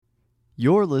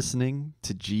You're listening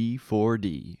to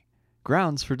G4D,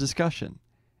 Grounds for Discussion,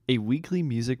 a weekly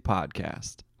music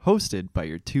podcast hosted by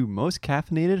your two most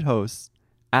caffeinated hosts,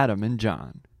 Adam and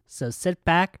John. So sit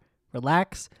back,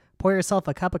 relax, pour yourself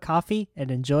a cup of coffee, and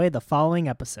enjoy the following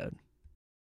episode.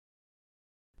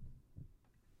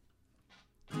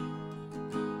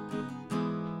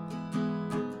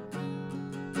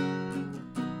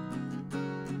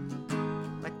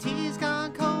 My tea's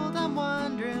gone cold, I'm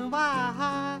wondering why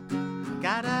I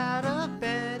got out of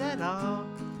bed at all.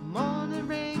 The morning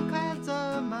rain clouds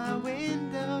on my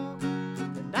window,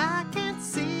 and I can't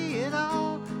see it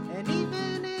all. And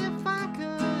even if I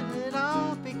could, it'd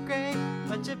all be great.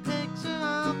 But your picture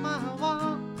on my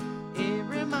wall, it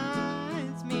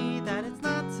reminds me that it's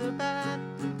not so bad.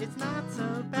 It's not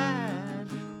so bad.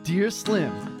 Dear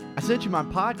Slim, I sent you my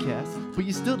podcast, but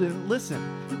you still didn't listen.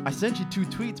 I sent you 2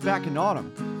 tweets back in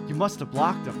autumn. You must have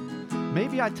blocked them.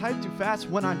 Maybe I typed too fast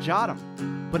when I jot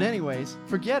them. But anyways,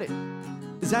 forget it.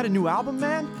 Is that a new album,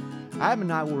 man? Adam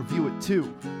and I will review it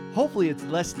too. Hopefully it's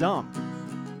less dumb.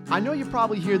 I know you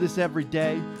probably hear this every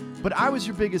day, but I was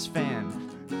your biggest fan.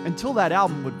 Until that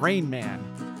album with Rain Man.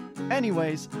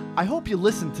 Anyways, I hope you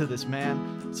listen to this,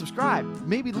 man. Subscribe,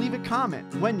 maybe leave a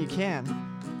comment when you can.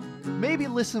 Maybe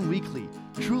listen weekly.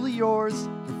 Truly yours,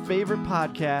 your favorite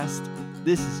podcast.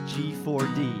 This is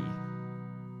G4D.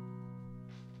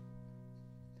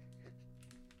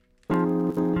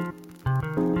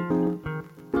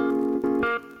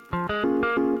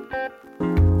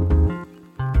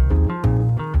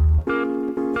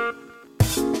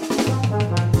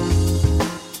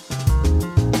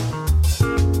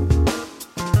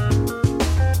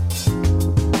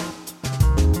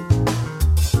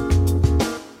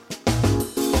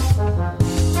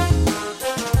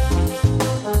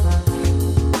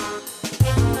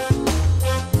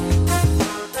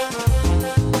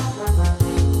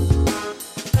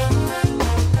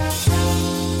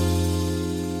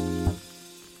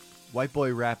 White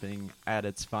boy rapping at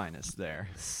its finest there.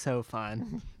 So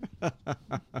fun.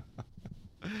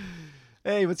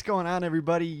 Hey, what's going on,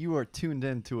 everybody? You are tuned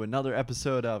in to another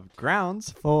episode of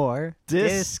Grounds For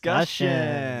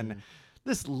Discussion.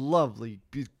 This lovely,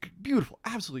 beautiful,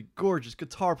 absolutely gorgeous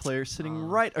guitar player sitting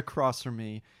right across from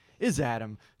me is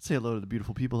Adam. Say hello to the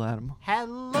beautiful people, Adam.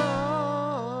 Hello,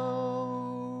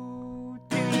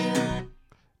 dear.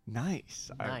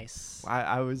 Nice. Nice.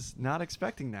 I was not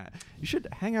expecting that. You should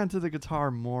hang on to the guitar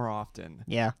more often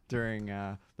Yeah, during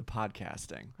the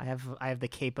podcasting. I have the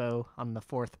capo on the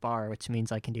 4th bar, which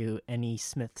means I can do any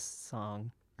Smiths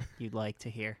song you'd like to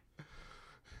hear.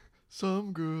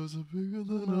 Some girls are bigger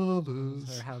than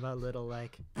others. Or how about little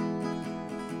like...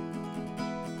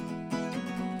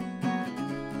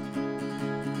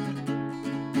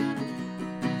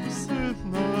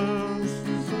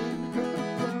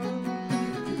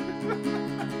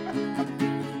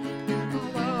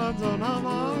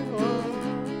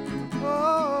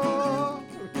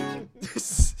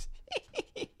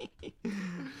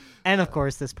 And of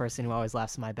course, this person who always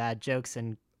laughs at my bad jokes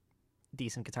and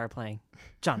decent guitar playing,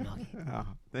 John Milky. Oh,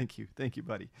 thank you,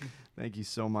 buddy. Thank you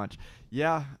so much.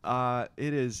 Yeah,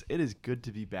 it is good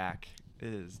to be back.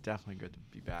 It is definitely good to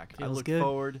be back. I Feels look good.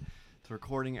 forward to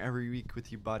recording every week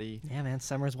with you, buddy. Yeah, man,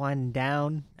 summer's winding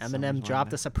down. Summer's Eminem winding dropped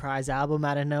down. a surprise album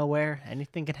out of nowhere.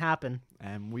 Anything can happen.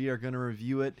 And we are going to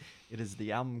review it. It is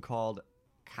the album called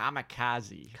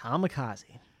Kamikaze. Kamikaze.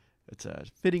 It's a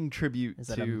fitting tribute Is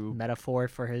that a to... metaphor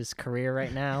for his career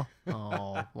right now?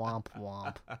 Oh, womp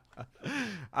womp.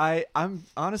 I'm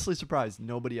honestly surprised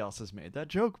nobody else has made that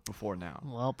joke before now.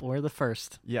 Well, we're the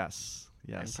first. Yes.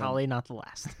 And probably not the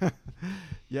last.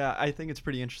 Yeah, I think it's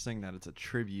pretty interesting that it's a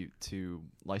tribute to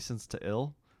License to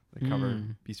Ill, the cover,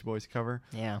 Beastie Boys cover.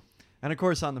 Yeah, And of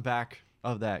course, on the back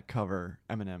of that cover,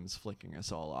 Eminem's flicking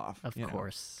us all off. of you know,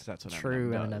 course. 'cause that's what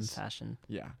True Eminem Eminem does. fashion.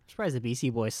 Yeah. I'm surprised the Beastie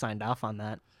Boys signed off on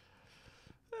that.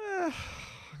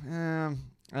 I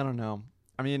don't know.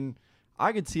 I mean,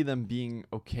 I could see them being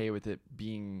okay with it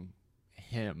being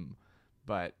him,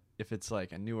 but if it's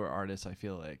like a newer artist, I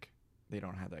feel like they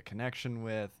don't have that connection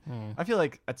with. I feel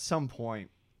like at some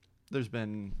point there's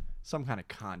been some kind of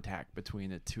contact between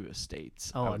the two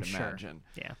estates. Oh, I would I'm sure. imagine.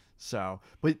 Yeah. So,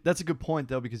 but that's a good point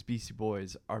though, because Beastie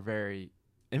Boys are very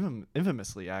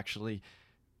infamously actually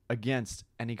against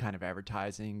any kind of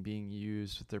advertising being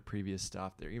used with their previous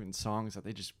stuff. There are even songs that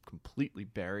they just completely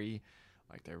bury.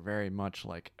 Like they're very much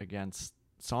like against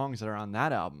songs that are on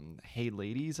that album. Hey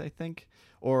Ladies, I think,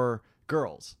 or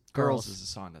Girls. Girls is a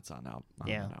song that's on that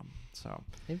album. So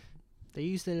They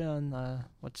used it on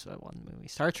what's that one movie?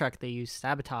 Star Trek. They used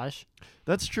Sabotage.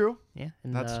 that's true. Yeah,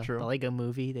 in That's true. The Lego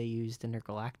Movie, they used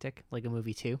Intergalactic. Lego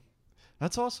Movie 2.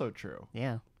 That's also true.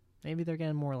 Yeah. Maybe they're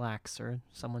getting more lax or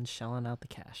someone's shelling out the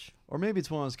cash. Or maybe it's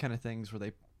one of those kind of things where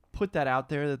they put that out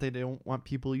there that they don't want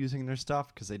people using their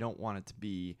stuff because they don't want it to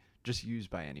be just used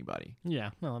by anybody. Yeah,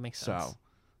 no, that makes sense. So,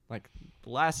 like, the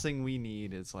last thing we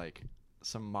need is, like,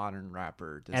 some modern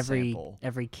rapper to sample.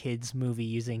 Every kid's movie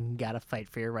using "Gotta Fight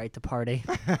for Your Right to Party."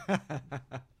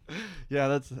 Yeah,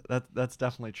 that's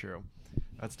definitely true.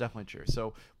 That's definitely true.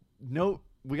 So,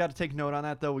 we got to take note on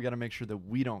that, though. We got to make sure that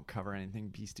we don't cover anything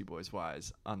Beastie Boys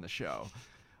wise on the show.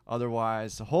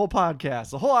 Otherwise, the whole podcast,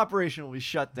 the whole operation will be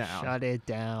shut down. Shut it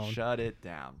down. Shut it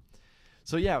down.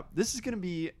 So, yeah, this is going to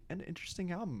be an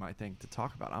interesting album, I think, to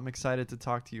talk about. I'm excited to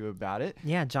talk to you about it.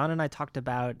 Yeah, John and I talked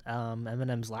about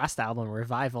Eminem's last album,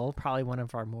 Revival, probably one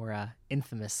of our more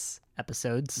infamous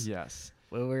episodes. Yes.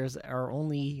 Where's our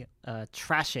only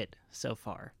trash it so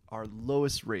far. Our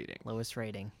lowest rating. Lowest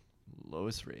rating.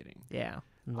 Lowest rating. Yeah.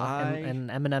 And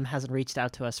Eminem hasn't reached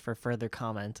out to us for further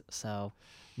comment, so...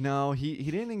 No, he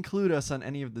didn't include us on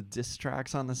any of the diss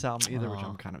tracks on this album either, which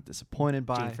I'm kind of disappointed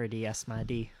by. G for D, S my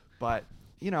D. But,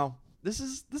 this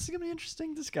is going to be an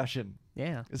interesting discussion.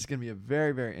 Yeah. It's going to be a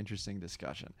very, very interesting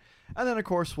discussion. And then, of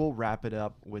course, we'll wrap it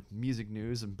up with music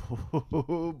news. And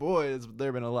boy, has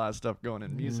there been a lot of stuff going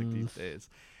in music these days.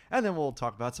 And then we'll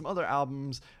talk about some other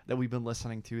albums that we've been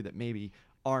listening to that maybe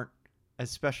aren't as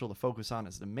special to focus on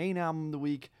as the main album of the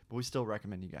week, but we still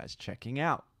recommend you guys checking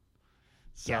out.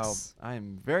 So Yes. I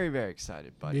am very, very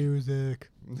excited, buddy. Music.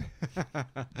 Me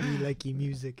likey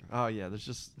music. Oh yeah, there's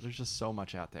just so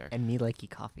much out there. And me likey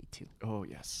coffee, too. Oh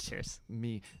yes. Cheers.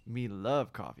 Me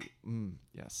love coffee.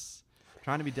 Yes.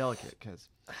 Trying to be delicate because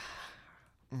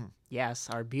Yes,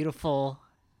 our beautiful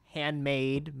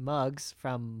handmade mugs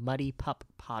from Muddy Pup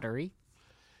Pottery.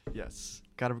 yes,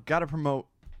 gotta promote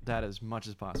that as much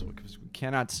as possible because we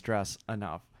cannot stress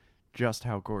enough just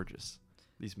how gorgeous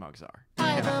these mugs are.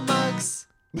 Buy the mugs.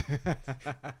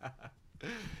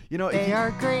 They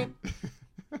are great.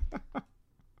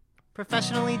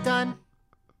 Professionally done.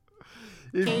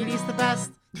 Katie's the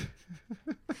best.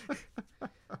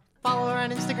 Follow her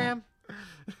on Instagram.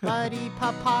 Muddy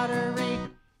Pup Pottery.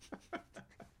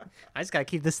 I just gotta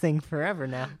keep this thing forever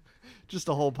now. Just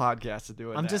a whole podcast to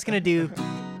do it. I'm just gonna do...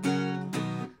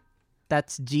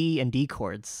 That's G and D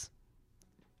chords.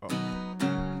 Maybe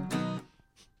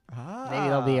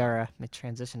that'll be our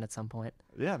transition at some point.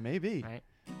 Yeah, maybe. Right?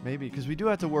 Maybe, because we do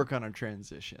have to work on our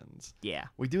transitions. Yeah.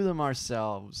 We do them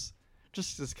ourselves,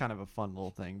 just as kind of a fun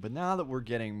little thing. But now that we're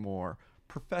getting more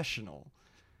professional,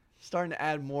 starting to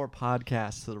add more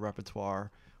podcasts to the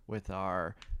repertoire with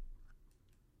our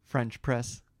French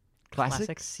press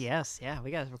classics. Yes, yeah.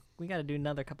 We gotta do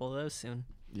another couple of those soon.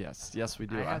 Yes, we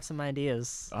do. I have some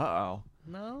ideas. Uh-oh.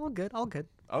 No, all good.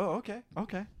 Oh, okay.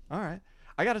 All right.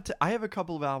 I have a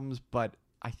couple of albums, but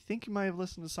I think you might have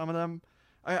listened to some of them.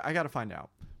 I got to find out.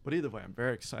 But either way, I'm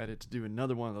very excited to do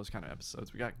another one of those kind of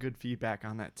episodes. We got good feedback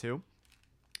on that too.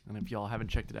 And if y'all haven't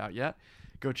checked it out yet,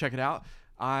 go check it out.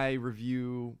 I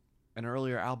review an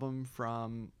earlier album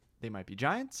from They Might Be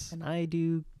Giants. And I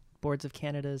do Boards of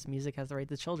Canada's Music Has the Right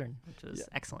to Children, which is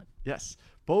excellent. Yes.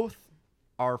 Both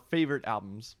our favorite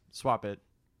albums. Swap it,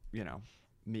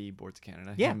 me, Boards of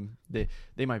Canada. Yeah. Him,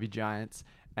 they Might Be Giants.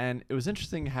 And it was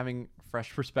interesting having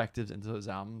fresh perspectives into those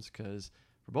albums because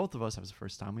for both of us, that was the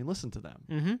first time we listened to them.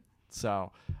 Mm-hmm.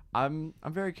 So I'm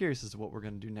very curious as to what we're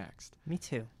going to do next. Me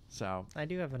too. So I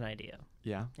do have an idea.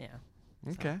 yeah. Yeah.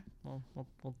 Okay. So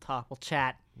we'll talk. We'll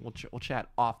chat We'll chat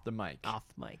off the mic. off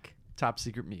mic. Top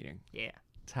secret meeting. Yeah.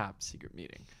 Top secret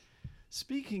meeting.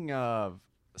 Speaking of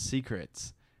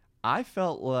secrets, I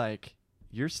felt like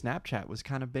your Snapchat was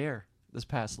kind of bare this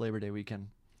past Labor Day weekend.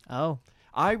 Oh.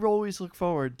 I always look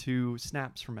forward to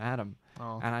snaps from Adam,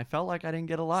 Oh. and I felt like I didn't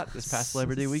get a lot this past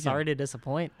Labor Day weekend. Sorry to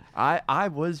disappoint. I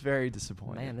was very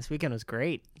disappointed. Man, this weekend was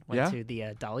great. Went Yeah? to the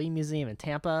Dali Museum in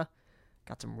Tampa.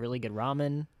 Got some really good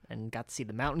ramen and got to see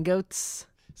the mountain goats.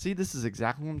 See, this is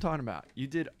exactly what I'm talking about. You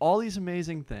did all these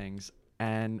amazing things,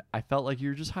 and I felt like you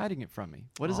were just hiding it from me.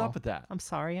 What is Oh, up with that? I'm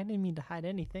sorry. I didn't mean to hide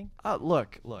anything.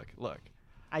 Look.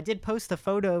 I did post a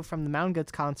photo from the Mountain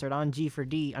Goats concert on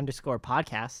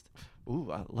G4D_podcast.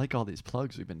 Ooh, I like all these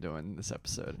plugs we've been doing this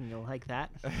episode. You'll like that?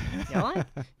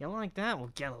 You like that? Well,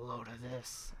 get a load of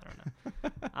this.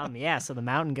 I don't know. Yeah, so the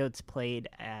Mountain Goats played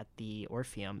at the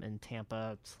Orpheum in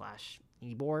Tampa /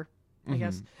 Ybor, I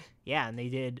guess. Yeah, and they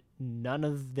did none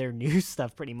of their new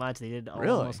stuff pretty much. They did Really?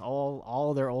 almost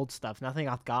all their old stuff. Nothing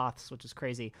off Goths, which is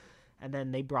crazy. And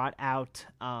then they brought out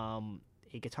a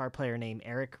guitar player named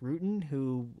Eric Rutan,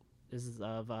 who is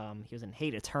of he was in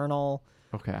Hate Eternal,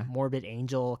 Okay. Morbid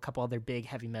Angel, a couple other big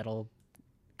heavy metal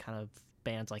kind of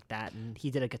bands like that, and he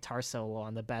did a guitar solo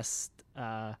on the best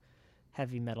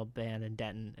heavy metal band in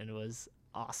Denton, and it was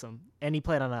awesome. And he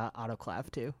played on an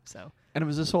autoclav too, so And it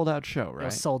was a sold out show, right? it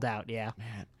was sold out. Yeah,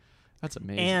 Man, that's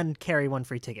amazing. and Carrie won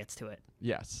free tickets to it.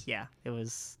 yes. Yeah, it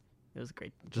was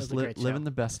great. Just it was a great show. living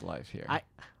the best life here.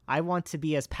 I want to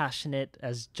be as passionate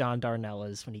as John Darnell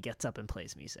is when he gets up and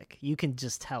plays music. You can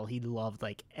just tell he loved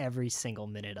like every single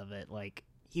minute of it. Like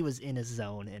he was in his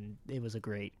zone, and it was a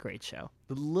great show.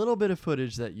 The little bit of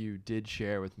footage that you did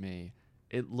share with me,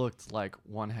 it looked like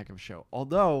one heck of a show.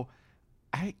 Although,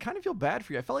 I kind of feel bad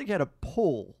for you. I felt like you had a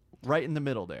pole right in the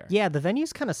middle there. Yeah, the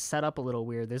venue's kind of set up a little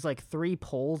weird. There's like 3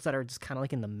 poles that are just kind of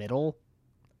like in the middle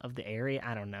of the area.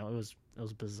 I don't know. It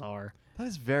was bizarre. That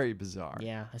is very bizarre.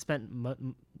 Yeah, I spent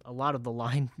a lot of the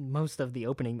line, most of the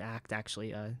opening act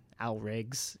actually, Al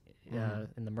Riggs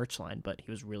in the merch line, but he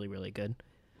was really, really good.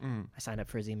 I signed up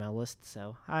for his email list,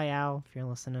 so hi Al, if you're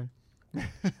listening.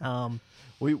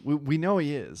 We know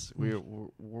he is.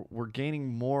 We're gaining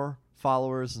more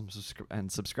followers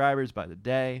and subscribers by the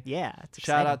day. Yeah, it's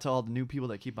Shout exciting. out to all the new people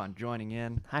that keep on joining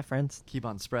in. Hi friends, Keep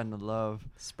on spreading the love.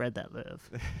 spread that love.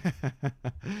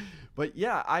 But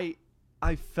yeah,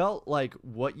 I felt like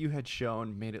what you had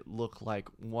shown made it look like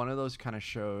one of those kind of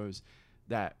shows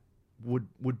that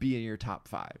would be in your top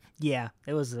 5. Yeah,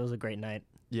 it was a great night.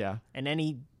 Yeah. And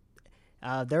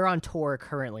they're on tour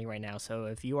currently right now, so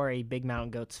if you are a big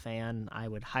Mountain Goats fan, I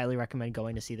would highly recommend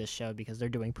going to see this show because they're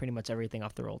doing pretty much everything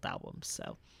off their old albums.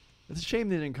 So It's a shame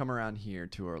they didn't come around here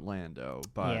to Orlando,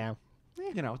 but yeah,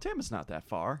 Tampa's not that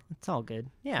far. it's all good.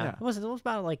 Yeah. Yeah. It was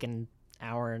about like an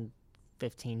hour and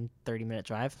 15, 30-minute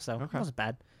drive, so it Okay. wasn't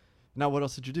bad. Now, what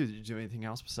else did you do? Did you do anything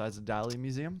else besides the Dali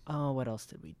Museum? Oh, what else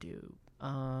did we do?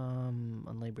 On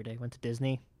Labor Day, went to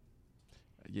Disney.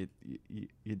 You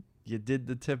did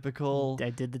the typical I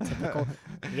did the typical.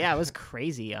 Yeah, it was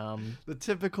crazy. the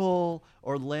typical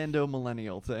Orlando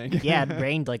millennial thing. Yeah, it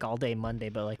rained like all day Monday,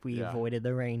 but like we Yeah. avoided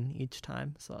the rain each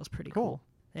time, so that was pretty Cool. cool.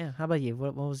 Yeah. How about you?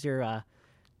 What was your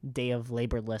day of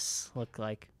laborless look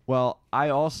like? Well, I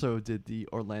also did the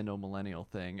Orlando millennial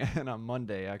thing, and on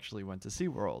Monday actually went to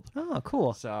SeaWorld. Oh,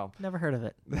 cool. So Never heard of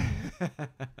it.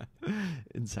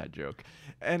 inside joke.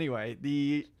 Anyway,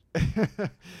 the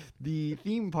the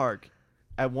theme park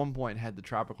at one point had the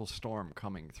tropical storm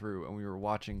coming through, and we were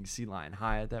watching Sea Lion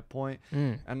High at that point.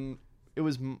 And it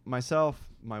was myself,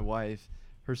 my wife,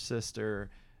 her sister,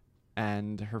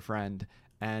 and her friend,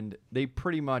 and they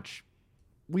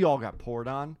we all got poured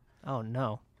on. Oh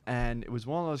no. And it was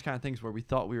one of those kind of things where we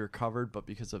thought we were covered, but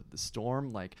because of the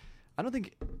storm, like I don't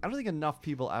think enough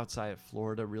people outside of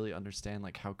Florida really understand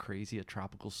like how crazy a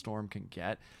tropical storm can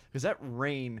get, because that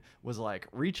rain was like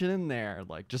reaching in there,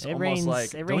 like just It almost rains,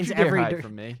 like it don't rains you dare every hide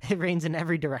from me. It rains in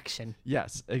every direction.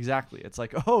 Yes, exactly. It's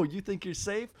like, oh, you think you're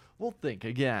safe? We'll think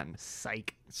again.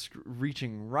 Psych.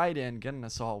 Reaching right in, getting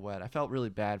us all wet. I felt really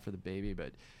bad for the baby,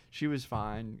 but she was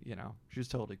fine. She was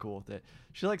totally cool with it.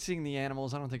 She liked seeing the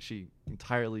animals. I don't think she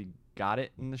entirely got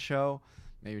it in the show,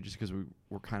 maybe just because we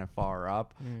were kind of far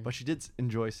up. But she did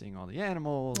enjoy seeing all the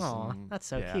animals. Aw, that's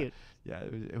so cute. Yeah,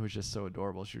 it was just so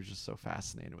adorable. She was just so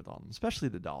fascinated with all of them, especially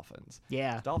the dolphins.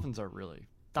 Yeah. Dolphins are really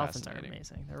Dolphins are fascinating.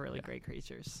 amazing. They're really Yeah. great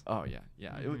creatures. Oh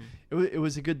yeah. It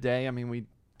was a good day. I mean, we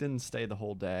didn't stay the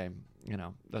whole day.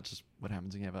 That's just what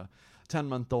happens when you have a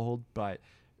 10-month-old. But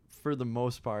for the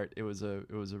most part, it was a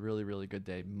really, really good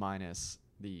day, minus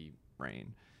the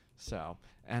rain. So,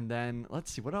 and then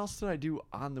let's see, what else did I do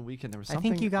on the weekend? There was I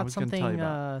something think you got was gonna tell you something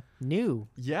about. new.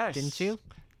 Yes, didn't you?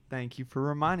 Thank you for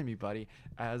reminding me, buddy.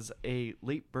 As a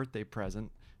late birthday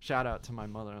present, shout out to my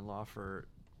mother-in-law for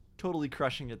totally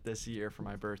crushing it this year for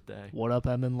my birthday. What up,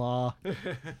 Em-in-law?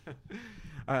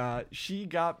 She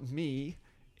got me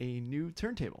a new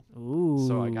turntable. Ooh.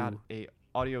 So I got a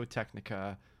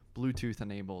Audio-Technica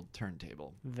Bluetooth-enabled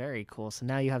turntable. Very cool. So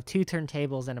now you have 2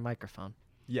 turntables and a microphone,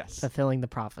 Yes, fulfilling the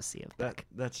prophecy of Beck.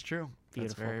 that's true.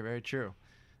 Beautiful. That's very, very true.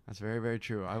 That's very, very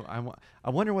true. I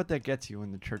wonder what that gets you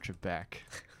in the Church of Beck.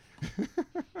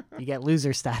 You get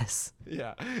loser status.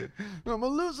 Yeah, I'm a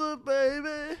loser,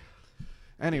 baby.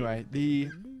 Anyway,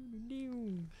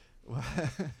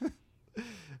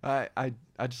 I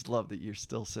just love that you're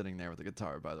still sitting there with the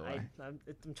guitar. By the way, I'm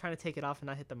trying to take it off and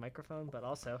not hit the microphone, but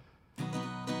also.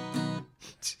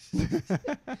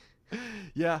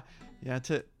 yeah,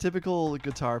 typical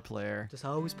guitar player, Just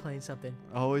always playing something.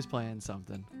 always playing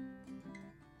something.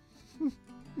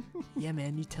 Yeah,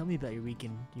 man, you tell me about your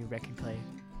weekend, your record playing.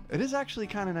 It is actually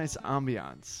kind of nice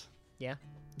ambiance. Yeah?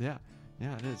 Yeah,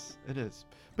 it is.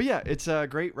 But yeah, it's a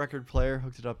great record player.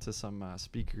 Hooked it up to some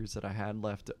speakers that I had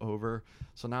left over.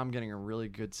 So now I'm getting a really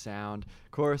good sound.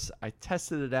 Of course, I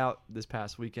tested it out this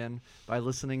past weekend by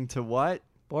listening to what?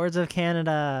 Boards of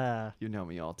Canada. You know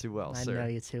me all too well, I sir. know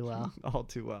you too well. All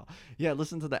too well. Yeah,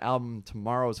 listen to the album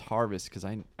Tomorrow's Harvest because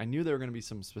I knew there were going to be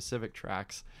some specific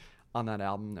tracks on that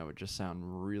album that would just sound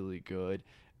really good.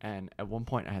 And at one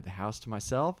point, I had the house to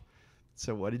myself.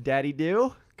 So what did Daddy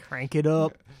do? Crank it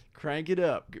up. Crank it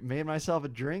up. Made myself a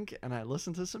drink, and I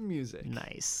listened to some music.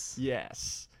 Nice.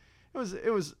 Yes.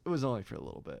 It was only for a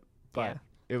little bit, but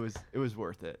it was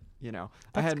worth it. You know,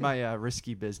 I had my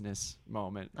risky business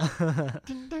moment.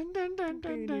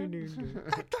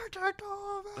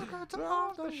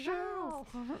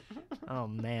 Oh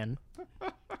man.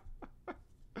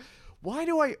 Why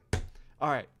do I? All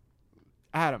right,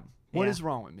 Adam. What is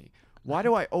wrong with me? Why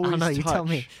do I always know, you touch tell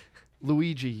me.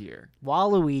 Luigi here?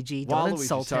 Waluigi, don't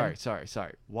insult him. Sorry.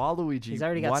 Waluigi. He's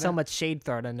already got so much shade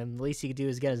thrown on him. The least he could do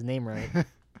is get his name right.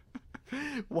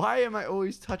 Why am I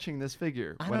always touching this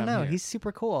figure? I when don't know. I'm here? He's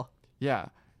super cool. Yeah.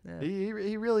 Yeah.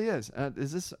 He really is.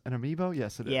 Is this an amiibo?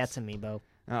 Yes, it is. Yeah, it's amiibo.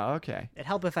 Oh, okay. It'd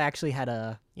help if I actually had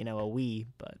a Wii,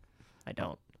 but I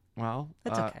don't. Well,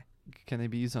 That's okay. Can they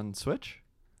be used on Switch?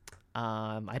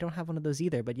 I don't have one of those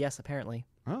either, but yes, apparently.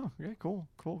 Oh, yeah, cool.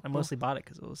 I mostly bought it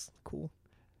because it was cool.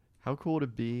 How cool would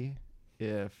it be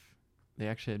if they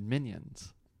actually had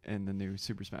minions in the new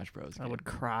Super Smash Bros. I game? would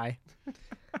cry.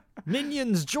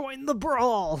 Minions, join the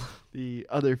brawl! The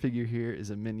other figure here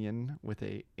is a minion with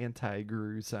a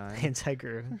anti-Gru sign.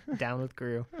 Anti-Gru. Down with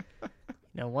Gru.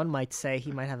 One might say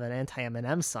he might have an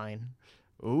anti-Eminem sign.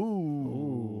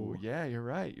 Ooh. Yeah, you're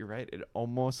right. It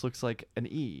almost looks like an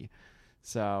E.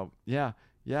 So, yeah.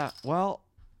 Well,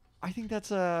 I think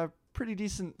that's a pretty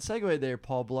decent segue there,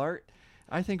 Paul Blart.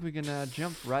 I think we can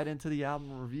jump right into the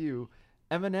album review.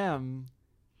 Eminem,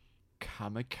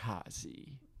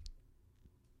 Kamikaze.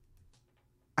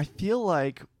 I feel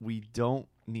like we don't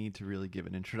need to really give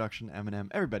an introduction to Eminem.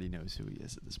 Everybody knows who he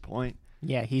is at this point.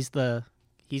 Yeah, he's the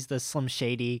Slim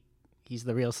Shady. He's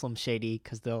the real Slim Shady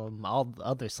because all the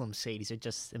other Slim Shadys are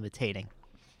just imitating.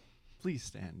 Please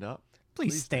stand up.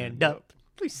 Please stand up.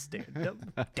 Please stand up.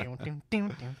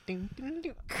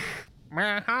 May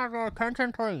I have your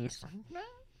attention, please?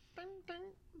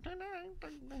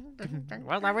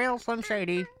 Well, the real Slim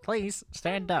Shady, please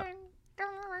stand up.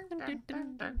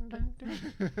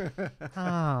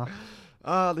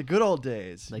 The good old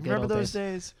days. Remember those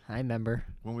days? I remember.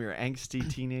 When we were angsty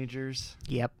teenagers?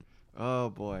 Yep. Oh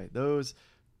boy, those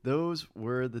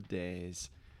were the days.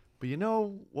 But you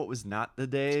know what was not the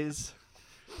days?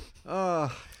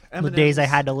 The days I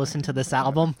had to listen to this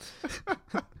album.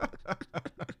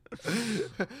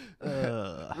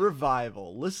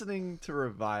 Revival. Listening to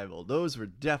Revival. Those were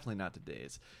definitely not the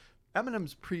days.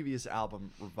 Eminem's previous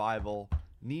album, Revival,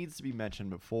 needs to be mentioned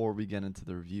before we get into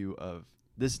the review of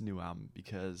this new album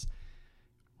because,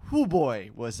 whoo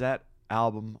boy, was that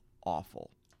album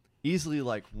awful. Easily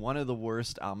like one of the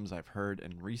worst albums I've heard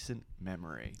in recent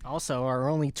memory. Also, our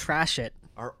only trash it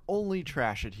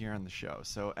here on the show.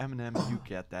 So Eminem, you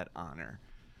get that honor.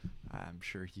 I'm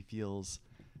sure he feels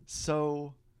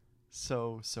so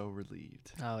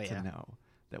relieved to know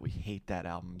that we hate that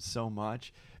album so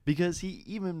much because he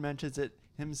even mentions it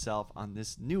himself on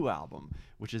this new album,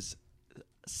 which is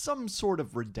some sort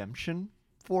of redemption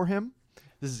for him.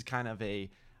 This is kind of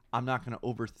I'm not going to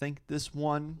overthink this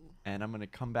one, and I'm going to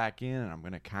come back in and I'm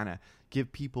going to kind of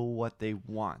give people what they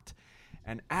want.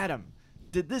 And Adam,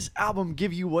 did this album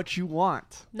give you what you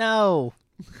want? No.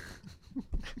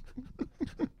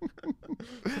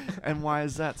 And why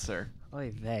is that, sir?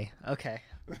 Oy vey. Okay.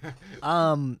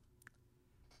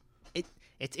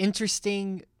 It's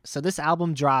interesting. So this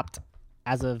album dropped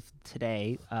as of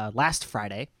today, last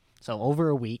Friday, so over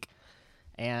a week,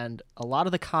 and a lot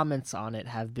of the comments on it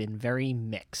have been very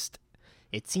mixed.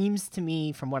 It seems to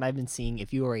me, from what I've been seeing,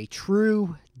 if you are a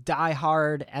true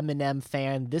diehard Eminem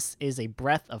fan, this is a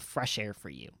breath of fresh air for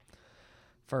you.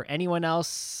 For anyone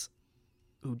else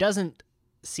who doesn't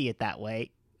see it that way,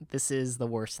 this is the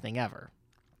worst thing ever.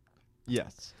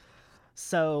 Yes.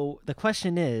 So the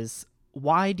question is,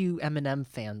 why do Eminem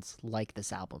fans like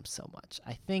this album so much?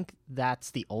 I think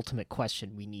that's the ultimate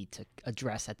question we need to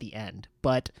address at the end.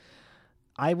 But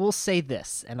I will say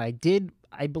this, and I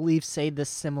believe, say this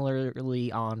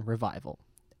similarly on Revival.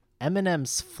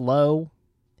 Eminem's flow,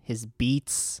 his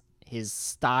beats, his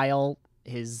style,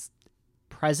 his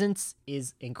presence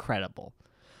is incredible.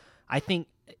 I think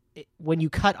when you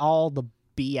cut all the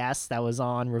BS that was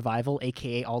on Revival,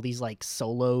 aka all these like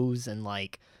solos and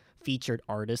like featured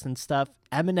artists and stuff,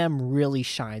 Eminem really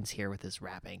shines here with his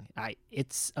rapping.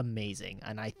 It's amazing,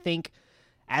 and I think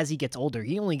as he gets older,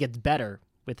 he only gets better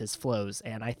with his flows,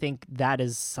 and I think that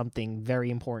is something very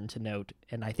important to note,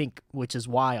 and I think which is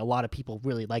why a lot of people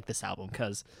really like this album,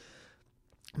 because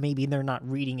maybe they're not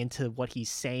reading into what he's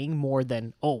saying more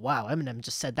than, oh, wow, Eminem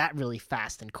just said that really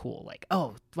fast and cool. Like,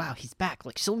 oh, wow, he's back.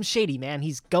 Like, Slim Shady, man,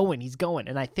 he's going.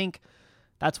 And I think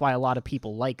that's why a lot of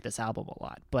people like this album a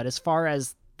lot. But as far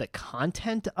as the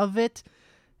content of it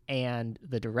and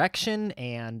the direction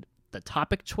and the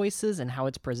topic choices and how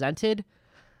it's presented,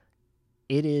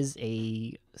 it is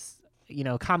a,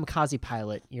 kamikaze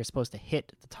pilot. You're supposed to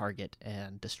hit the target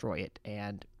and destroy it.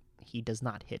 And he does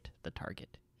not hit the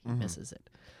target. He misses it.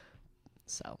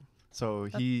 So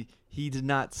he did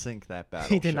not sink that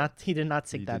battleship. He did not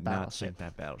sink that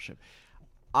battleship.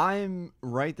 I'm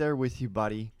right there with you,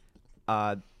 buddy.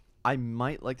 I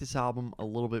might like this album a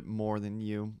little bit more than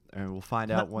you, and we'll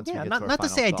find out once we get to our final Not to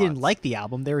say I didn't like the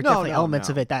album. There were definitely elements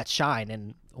of it that shine,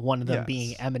 and one of them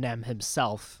being Eminem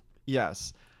himself.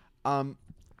 Yes.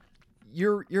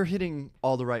 You're hitting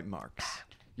all the right marks.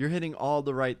 You're hitting all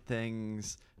the right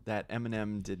things that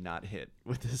Eminem did not hit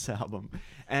with this album.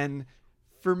 And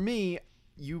for me,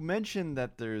 you mentioned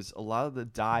that there's a lot of the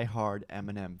diehard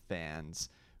Eminem fans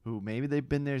who maybe they've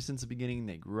been there since the beginning.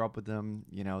 They grew up with them.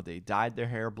 They dyed their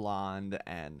hair blonde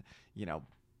and,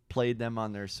 played them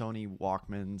on their Sony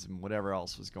Walkmans and whatever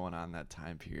else was going on that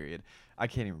time period. I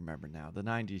can't even remember now. The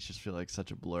 90s just feel like such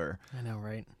a blur. I know,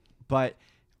 right? But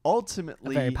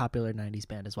ultimately... a very popular 90s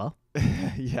band as well.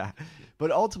 Yeah.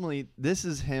 But ultimately, this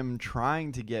is him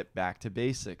trying to get back to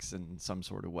basics in some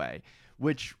sort of way,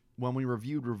 which when we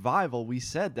reviewed Revival, we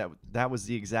said that was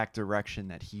the exact direction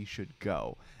that he should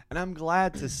go. And I'm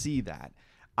glad to see that.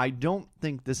 I don't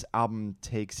think this album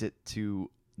takes it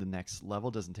to the next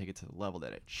level, doesn't take it to the level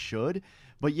that it should.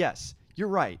 But yes, you're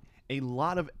right. A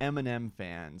lot of Eminem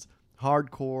fans,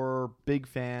 hardcore, big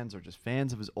fans, or just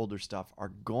fans of his older stuff,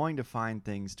 are going to find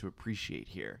things to appreciate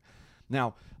here.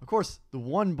 Now, of course, the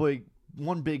one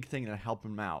big thing that helped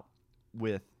him out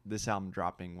with this album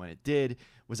dropping when it did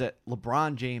was that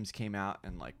LeBron James came out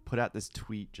and put out this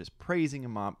tweet just praising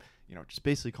him up, just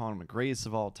basically calling him the greatest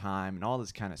of all time and all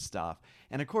this kind of stuff.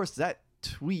 And of course, that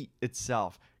tweet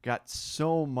itself got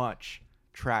so much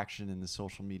traction in the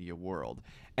social media world.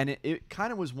 And it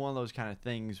kind of was one of those kind of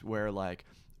things where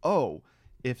oh,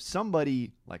 if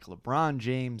somebody like LeBron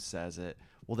James says it,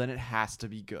 well, then it has to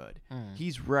be good.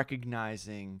 He's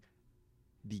recognizing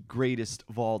the greatest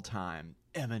of all time,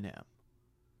 Eminem.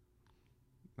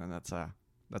 And that's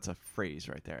a phrase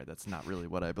right there. That's not really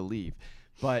what I believe.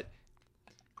 But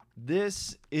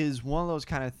this is one of those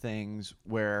kind of things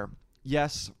where,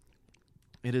 yes,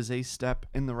 it is a step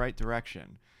in the right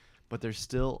direction, but there's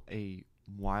still a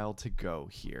while to go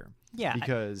here. Yeah.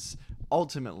 Because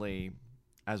ultimately,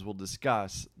 as we'll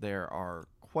discuss, there are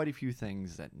quite a few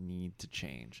things that need to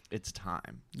change. It's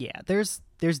time. Yeah, there's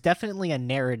definitely a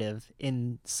narrative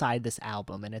inside this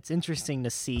album, and it's interesting to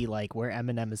see where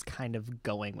Eminem is kind of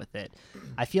going with it.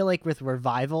 I feel like with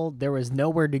Revival, there was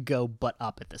nowhere to go but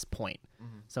up at this point.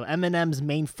 So Eminem's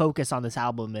main focus on this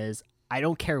album is, I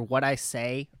don't care what I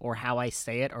say or how I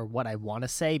say it or what I want to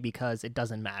say, because it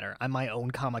doesn't matter. I'm my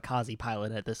own kamikaze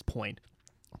pilot at this point,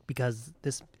 because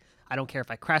I don't care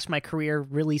if I crash my career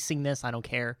releasing this. I don't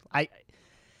care.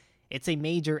 It's a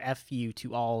major FU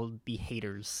to all the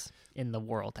haters in the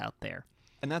world out there.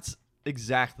 And that's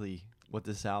exactly what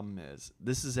this album is.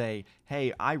 This is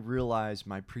hey, I realized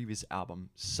my previous album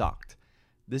sucked.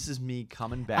 This is me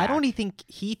coming back. I don't even think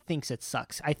he thinks it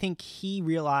sucks. I think he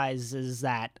realizes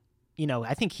that,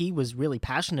 I think he was really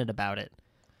passionate about it.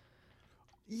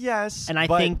 Yes, and I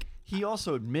think he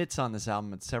also admits on this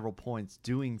album at several points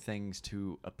doing things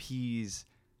to appease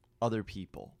other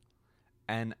people.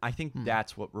 And I think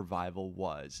that's what Revival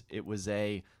was. It was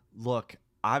look,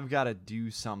 I've got to do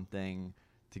something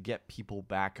to get people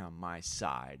back on my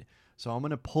side. So I'm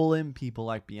going to pull in people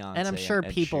like Beyonce and I'm sure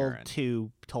Ed people, Sheeran.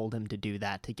 Too, told him to do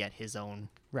that to get his own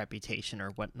reputation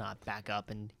or whatnot back up.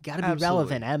 And got to be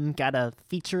relevant, got to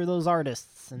feature those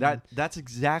artists. And That's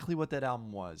exactly what that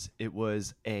album was. It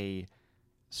was a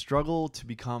struggle to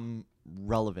become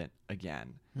relevant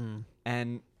again.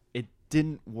 And it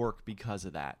didn't work because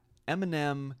of that.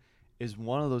 Eminem is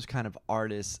one of those kind of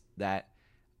artists that,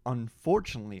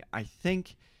 unfortunately, I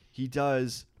think he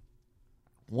does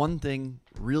one thing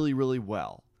really, really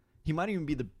well. He might even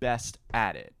be the best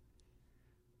at it.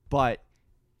 But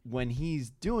when he's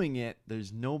doing it,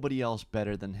 there's nobody else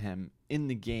better than him in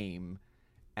the game.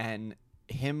 And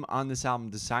him on this album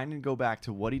deciding to go back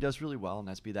to what he does really well, and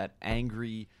that's be that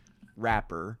angry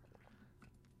rapper,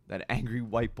 that angry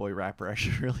white boy rapper. I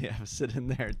should really have sit in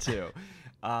there too.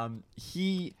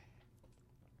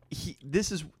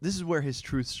 This is where his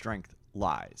true strength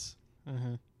lies.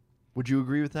 Would you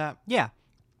agree with that? Yeah.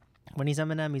 When he's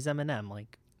Eminem, he's Eminem.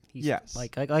 Yes.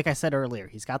 Like I said earlier,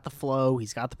 he's got the flow,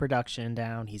 he's got the production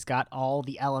down, he's got all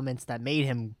the elements that made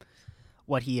him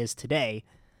what he is today.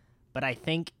 But I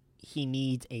think he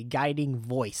needs a guiding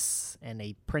voice and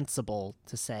a principle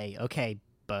to say, okay,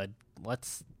 bud,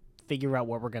 let's figure out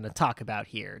what we're going to talk about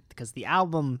here. Because the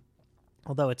album,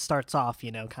 although it starts off,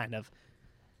 kind of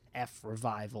F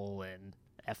revival and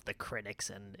F the critics,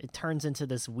 and it turns into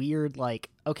this weird, like,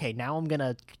 okay, now I'm going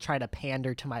to try to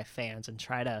pander to my fans and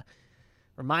try to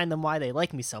remind them why they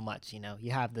like me so much.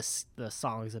 You have the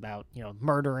songs about,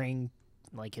 murdering,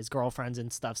 like, his girlfriends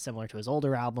and stuff similar to his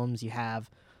older albums. You have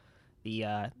the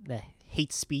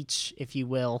hate speech, if you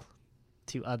will,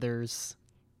 to others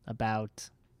about,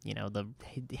 the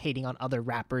hating on other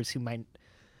rappers who might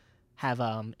have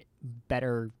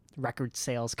better record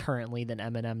sales currently than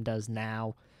Eminem does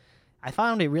now. I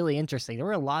found it really interesting. There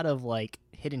were a lot of, like,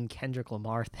 hidden Kendrick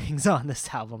Lamar things on this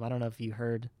album. I don't know if you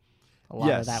heard a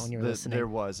lot of that when you were listening. There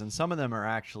was, and some of them are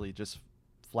actually just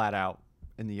flat out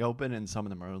in the open, and some of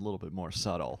them are a little bit more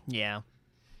subtle. Yeah.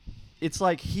 It's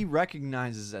like he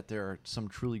recognizes that there are some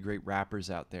truly great rappers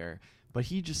out there, but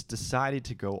he just decided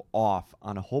to go off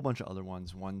on a whole bunch of other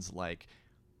ones. Ones like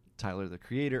Tyler, the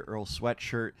Creator, Earl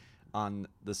Sweatshirt on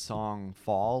the song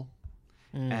Fall,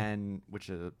 and which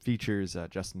features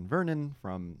Justin Vernon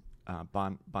from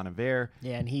Bon Iver.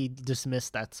 Yeah, and he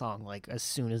dismissed that song like as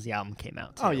soon as the album came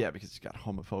out, too. Oh, yeah, because it's got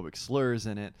homophobic slurs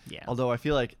in it. Yeah. Although I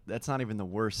feel like that's not even the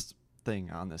worst thing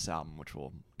on this album, which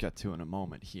we'll get to in a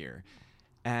moment here.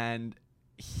 And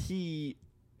he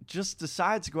just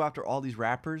decides to go after all these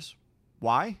rappers.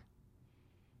 Why?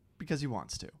 Because he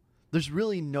wants to. There's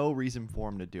really no reason for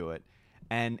him to do it.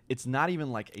 And it's not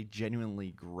even like a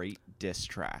genuinely great diss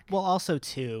track. Well, also,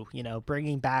 too,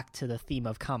 bringing back to the theme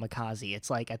of Kamikaze, it's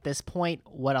like, at this point,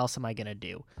 what else am I going to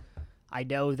do? I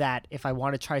know that if I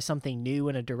want to try something new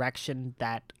in a direction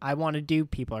that I want to do,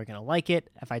 people are going to like it.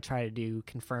 If I try to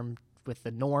conform with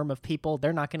the norm of people,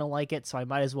 they're not going to like it. So I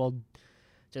might as well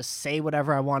just say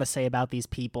whatever I want to say about these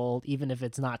people, even if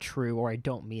it's not true or I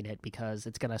don't mean it, because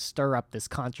it's going to stir up this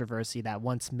controversy that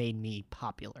once made me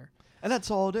popular. And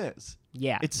that's all it is.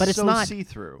 Yeah, it's but it's so not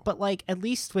see-through. But, like, at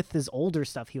least with his older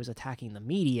stuff, he was attacking the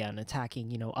media and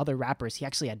attacking, other rappers he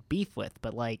actually had beef with.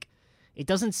 But, like, it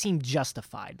doesn't seem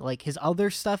justified. Like, his other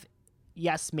stuff,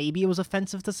 yes, maybe it was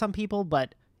offensive to some people,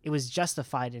 but it was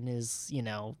justified in his,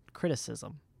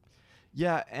 criticism.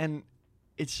 Yeah, and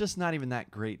it's just not even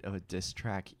that great of a diss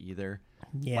track either.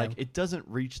 Yeah. Like, it doesn't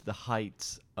reach the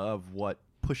heights of what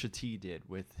Pusha T did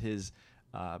with his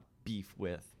beef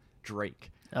with Drake.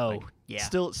 Oh, like, yeah.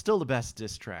 Still the best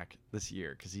diss track this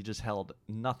year because he just held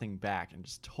nothing back and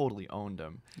just totally owned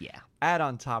him. Yeah. Add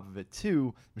on top of it,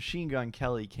 too, Machine Gun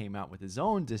Kelly came out with his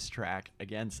own diss track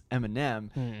against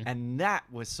Eminem, and that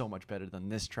was so much better than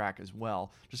this track as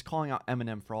well. Just calling out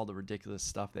Eminem for all the ridiculous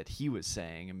stuff that he was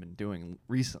saying and been doing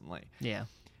recently. Yeah.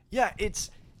 Yeah,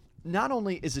 it's not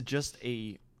only is it just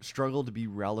a struggle to be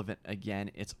relevant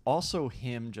again, it's also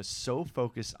him just so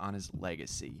focused on his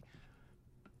legacy.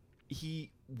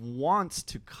 He wants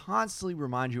to constantly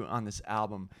remind you on this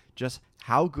album just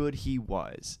how good he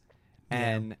was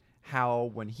and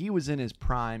how when he was in his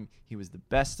prime, he was the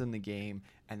best in the game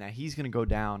and that he's going to go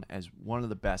down as one of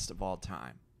the best of all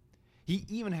time. He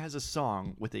even has a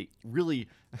song with a really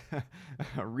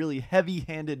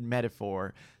heavy-handed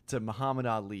metaphor to Muhammad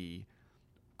Ali,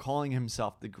 calling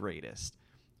himself the greatest.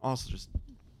 Also just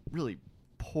really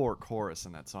poor chorus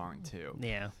in that song too.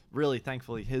 Yeah. Really,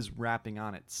 thankfully, his rapping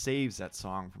on it saves that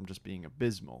song from just being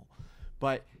abysmal.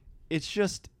 But it's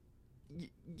just,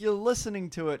 you're listening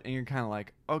to it and you're kind of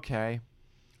like, okay,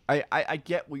 I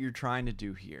get what you're trying to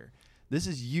do here. This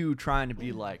is you trying to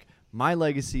be like, my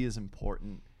legacy is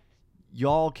important.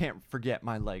 Y'all can't forget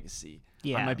my legacy.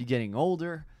 Yeah. I might be getting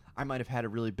older. I might have had a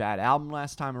really bad album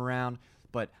last time around,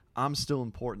 but I'm still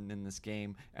important in this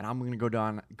game, and I'm going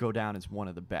to go down as one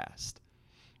of the best.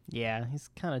 Yeah, he's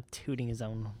kind of tooting his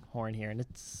own horn here, and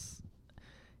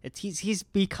he's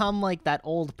become like that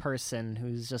old person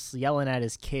who's just yelling at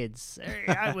his kids. Hey,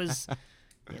 I was,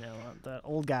 the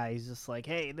old guy who's just like,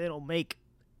 hey, they don't make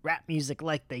rap music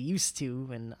like they used to,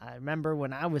 and I remember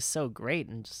when I was so great,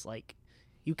 and just like,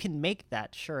 you can make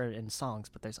that, sure, in songs,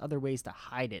 but there's other ways to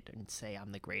hide it and say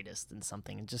I'm the greatest in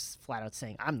something, and just flat out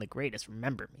saying I'm the greatest,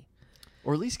 remember me.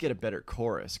 Or at least get a better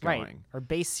chorus going. Right, or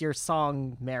base your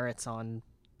song merits on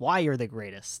why you're the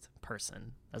greatest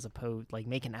person, as opposed like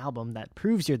make an album that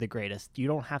proves you're the greatest. You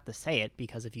don't have to say it,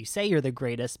 because if you say you're the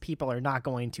greatest, people are not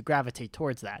going to gravitate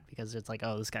towards that because it's like,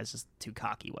 oh, this guy's just too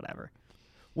cocky, whatever.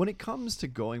 When it comes to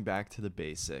going back to the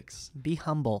basics, be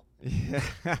humble.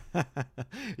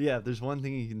 Yeah, if there's one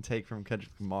thing you can take from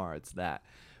Kendrick Lamar, it's that.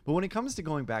 But when it comes to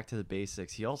going back to the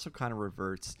basics, he also kind of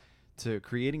reverts to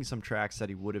creating some tracks that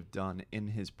he would have done in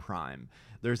his prime.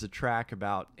 There's a track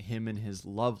about him and his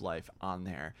love life on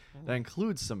there that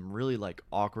includes some really like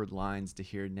awkward lines to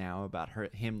hear now about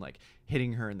him like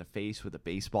hitting her in the face with a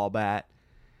baseball bat.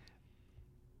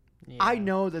 Yeah. I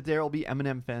know that there will be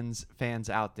Eminem fans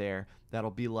out there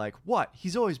that'll be like, what?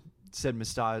 He's always said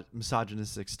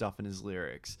misogynistic stuff in his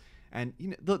lyrics. And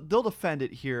you know, they'll defend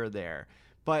it here or there.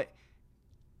 But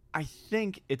I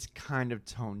think it's kind of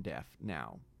tone deaf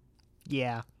now.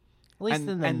 Yeah. At least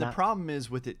and the problem is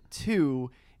with it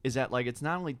too is that like it's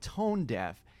not only tone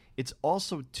deaf, it's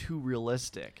also too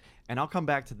realistic. And I'll come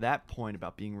back to that point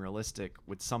about being realistic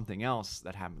with something else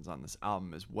that happens on this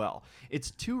album as well.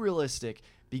 It's too realistic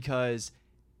because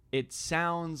it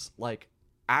sounds like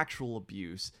actual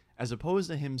abuse as opposed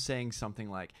to him saying something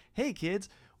like, "Hey kids,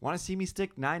 want to see me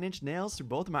stick 9-inch nails through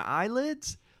both of my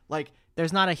eyelids?" Like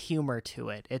there's not a humor to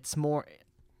it. It's more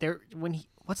there when he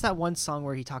what's that one song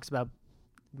where he talks about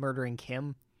murdering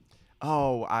Kim?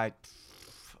 Oh, I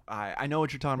know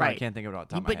what you're talking about. Right. I can't think of it off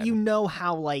the top of my But head. you know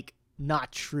how like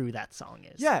not true that song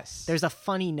is. Yes. There's a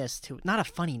funniness to it. Not a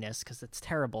funniness because it's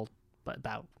terrible, but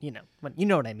about, you know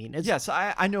what I mean. It's, yes,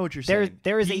 I know what you're saying.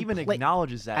 There is he a even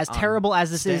acknowledges that. as on terrible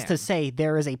as this is to Stand. say,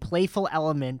 there is a playful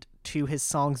element to his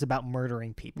songs about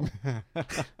murdering people.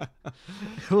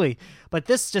 Really. But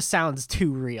this just sounds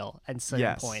too real at certain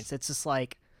Yes. points. It's just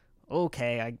like,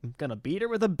 okay, I'm gonna beat her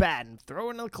with a bat and throw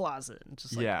her in the closet. And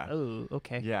just like, Yeah. oh,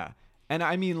 okay. Yeah. And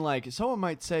I mean, like, someone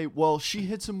might say, well, she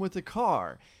hits him with a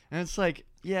car. And it's like,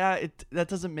 yeah, that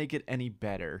doesn't make it any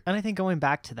better. And I think going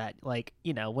back to that, like,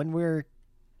 you know, when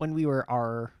we were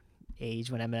our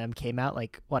age, when Eminem came out,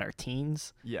 like, what, our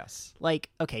teens? Yes. Like,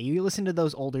 okay, you listen to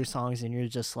those older songs and you're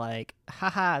just like,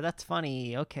 haha, that's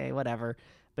funny. Okay, whatever.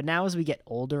 But now as we get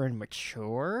older and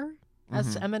mature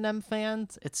as Eminem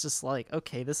fans, it's just like,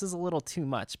 okay, this is a little too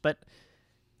much. But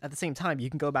at the same time, you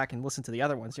can go back and listen to the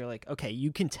other ones. You're like, okay,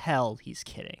 you can tell he's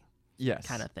kidding, Yes.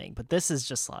 kind of thing. But this is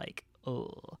just like,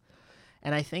 oh.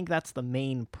 And I think that's the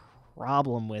main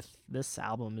problem with this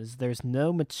album is there's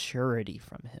no maturity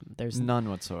from him. There's none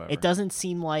whatsoever. It doesn't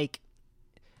seem like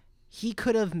he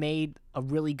could have made a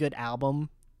really good album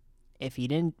if he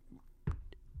didn't.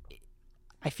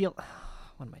 I feel.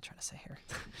 What am I trying to say here?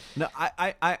 No,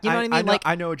 I You know what I mean?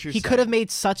 I know what you're saying. He could have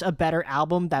made such a better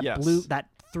album that Yes.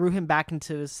 threw him back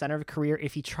into his center of career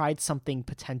if he tried something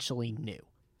potentially new.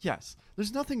 Yes.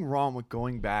 There's nothing wrong with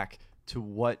going back to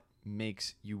what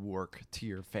makes you work to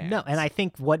your fans. No, and I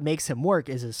think what makes him work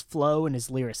is his flow and his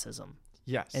lyricism.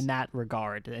 Yes. In that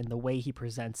regard and the way he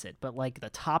presents it. But like the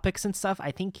topics and stuff, I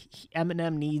think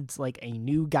Eminem needs like a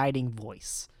new guiding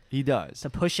voice He does. to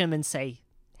push him and say,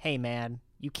 hey man,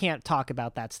 you can't talk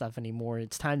about that stuff anymore.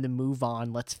 It's time to move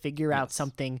on. Let's figure out Yes.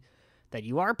 something that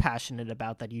you are passionate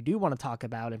about, that you do want to talk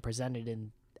about and present it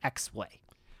in X way.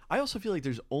 I also feel like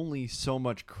there's only so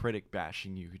much critic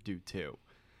bashing you could do too.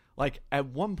 Like at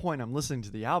one point I'm listening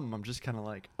to the album, I'm just kind of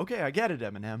like, okay, I get it,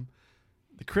 Eminem.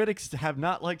 The critics have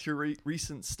not liked your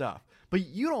recent stuff, but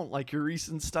you don't like your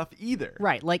recent stuff either.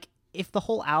 Right. Like if the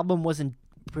whole album wasn't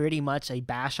pretty much a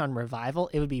bash on Revival,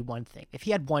 it would be one thing. If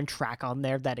he had one track on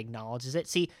there that acknowledges it,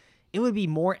 see, it would be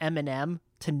more Eminem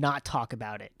to not talk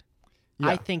about it. Yeah.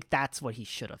 I think that's what he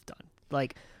should have done.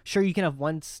 Like, sure, you can have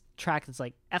one track that's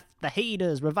like, F the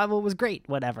haters, Revival was great,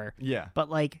 whatever. Yeah. But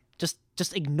like,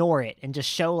 just ignore it and just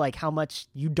show like how much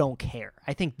you don't care.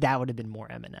 I think that would have been more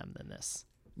Eminem than this.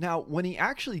 Now, when he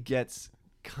actually gets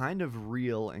kind of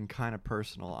real and kind of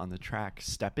personal on the track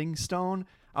Stepping Stone,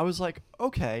 I was like,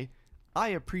 okay, I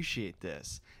appreciate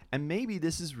this. And maybe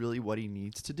this is really what he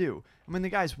needs to do. I mean, the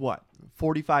guy's what,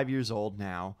 45 years old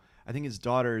now. I think his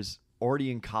daughter's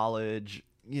already in college,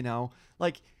 you know?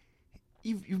 Like,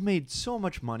 you've made so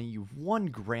much money. You've won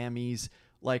Grammys.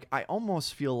 Like, I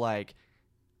almost feel like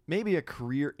maybe a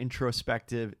career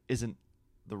introspective isn't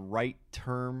the right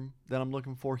term that I'm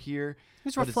looking for here.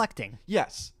 He's but it's- reflecting.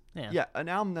 Yes. Yeah. An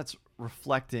album that's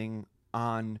reflecting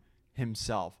on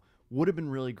himself would have been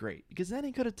really great because then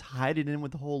he could have tied it in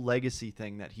with the whole legacy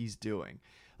thing that he's doing.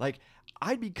 Like,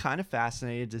 I'd be kind of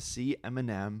fascinated to see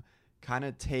Eminem kind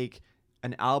of take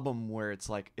an album where it's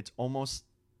like, it's almost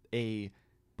a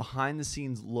behind the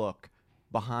scenes look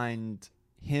behind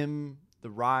him, the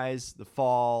rise, the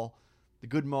fall, the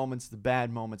good moments, the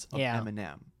bad moments of Yeah.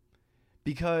 Eminem.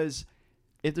 Because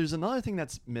if there's another thing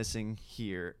that's missing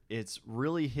here, it's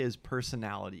really his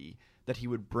personality that he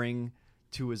would bring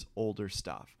to his older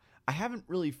stuff. I haven't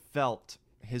really felt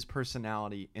his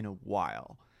personality in a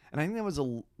while. And I think that was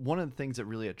one of the things that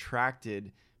really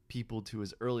attracted people to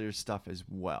his earlier stuff as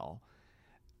well.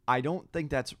 I don't think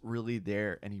that's really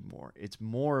there anymore. It's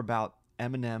more about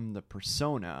Eminem, the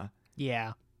persona,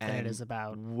 Yeah, than and it is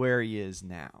about. where he is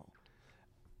now.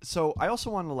 So I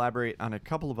also want to elaborate on a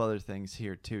couple of other things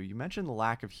here too. You mentioned the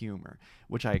lack of humor,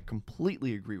 which I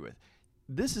completely agree with.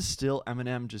 This is still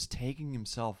Eminem just taking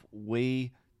himself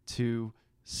way too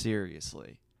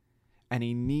seriously. And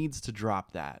he needs to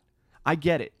drop that. I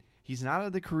get it. He's not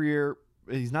at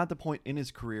the point in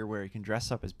his career where he can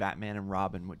dress up as Batman and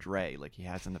Robin with Dre like he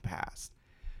has in the past.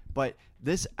 But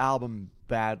this album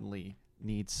badly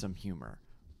needs some humor.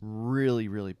 Really,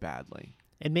 really badly.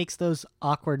 It makes those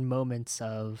awkward moments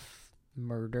of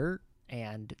murder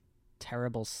and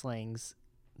terrible slings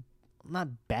not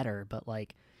better, but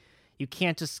like you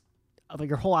can't just like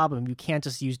your whole album. You can't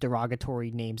just use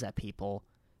derogatory names at people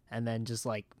and then just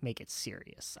like make it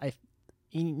serious. A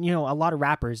lot of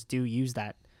rappers do use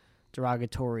that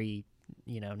derogatory,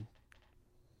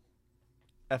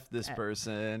 F this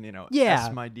person, Yeah.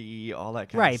 S my D, all that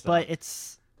kind of right, stuff. but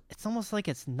it's almost like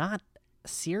it's not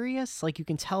serious. Like you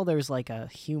can tell there's like a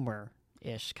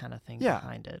humor-ish kind of thing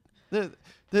behind it. There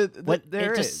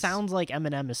it just is. sounds like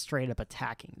Eminem is straight up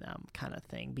attacking them kind of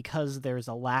thing because there's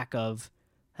a lack of,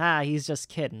 he's just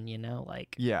kidding,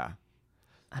 like, Yeah.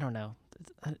 I don't know.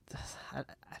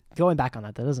 Going back on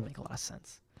that doesn't make a lot of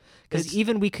sense. Because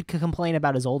even we could complain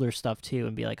about his older stuff too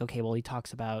and be like, okay, well, he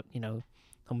talks about,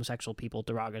 homosexual people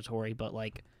derogatory, but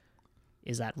like,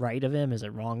 is that right of him? Is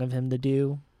it wrong of him to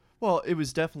do? Well, it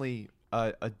was definitely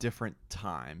a different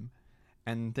time,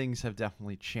 and things have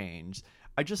definitely changed.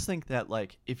 I just think that,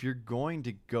 like, if you're going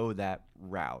to go that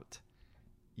route,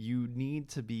 you need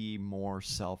to be more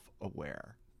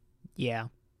self-aware. Yeah.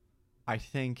 I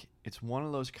think it's one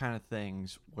of those kind of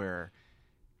things where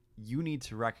you need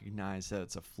to recognize that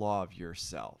it's a flaw of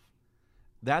yourself.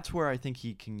 That's where I think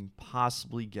he can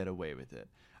possibly get away with it.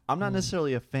 I'm not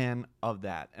necessarily a fan of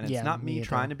that, and it's not me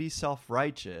trying to be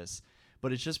self-righteous,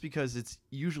 but it's just because it's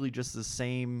usually just the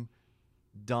same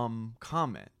dumb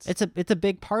comments. It's a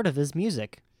big part of his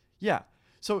music. Yeah.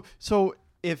 So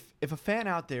if a fan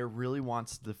out there really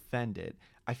wants to defend it,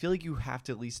 I feel like you have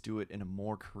to at least do it in a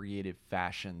more creative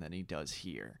fashion than he does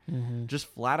here. Mm-hmm. Just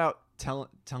flat out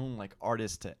telling like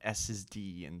artists to S his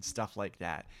D and stuff like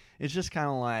that. It's just kind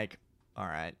of like, all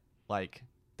right, like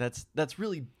that's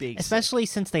really basic. Especially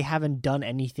since they haven't done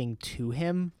anything to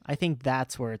him. I think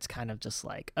that's where it's kind of just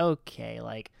like, okay,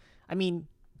 like, I mean,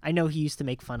 I know he used to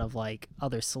make fun of like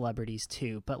other celebrities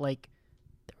too, but like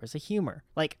there was a humor.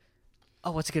 Like,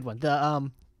 oh, what's a good one?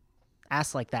 The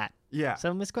Ass Like That. Yeah.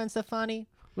 So Miss Gwen Stefani,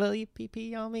 will you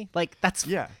pee on me? Like that's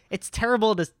It's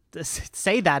terrible to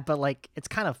say that, but like it's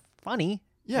kind of funny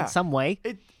in some way.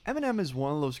 Eminem is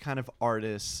one of those kind of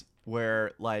artists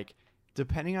where, like,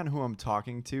 depending on who I'm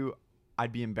talking to,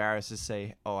 I'd be embarrassed to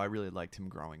say, oh, I really liked him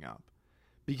growing up.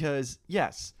 Because,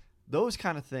 yes, those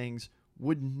kind of things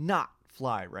would not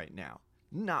fly right now.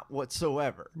 Not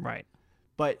whatsoever. Right.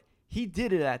 But he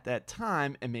did it at that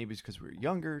time, and maybe it's because we were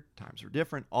younger, times were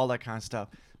different, all that kind of stuff.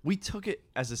 We took it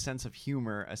as a sense of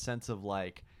humor, a sense of,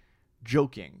 like,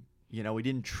 joking. We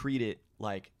didn't treat it,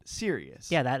 like, serious.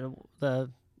 Yeah,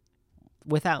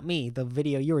 Without Me, the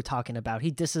video you were talking about, he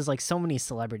disses like so many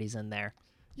celebrities in there.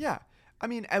 Yeah. I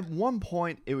mean, at one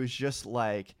point it was just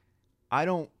like, I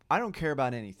don't care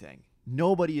about anything.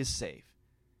 Nobody is safe.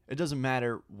 It doesn't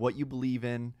matter what you believe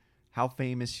in, how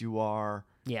famous you are,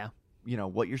 Yeah.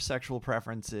 What your sexual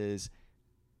preference is.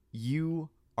 You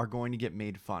are going to get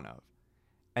made fun of.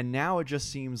 And now it just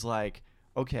seems like,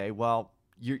 okay, well,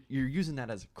 you're using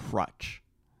that as a crutch.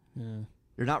 Mm.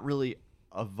 You're not really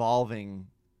evolving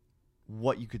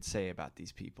what you could say about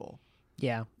these people.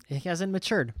 Yeah, he hasn't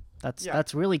matured.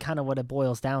 That's really kind of what it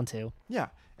boils down to. Yeah,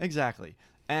 exactly.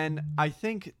 And I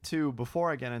think, too,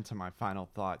 before I get into my final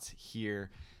thoughts here,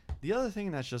 the other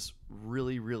thing that's just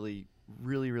really, really,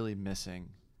 really, really missing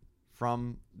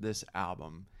from this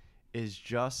album is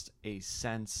just a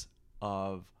sense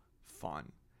of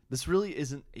fun. This really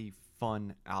isn't a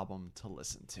fun album to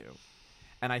listen to.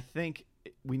 And I think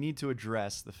we need to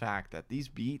address the fact that these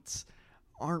beats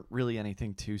aren't really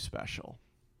anything too special.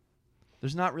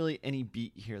 There's not really any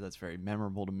beat here that's very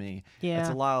memorable to me. Yeah, it's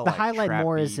a lot of, the like, highlight trap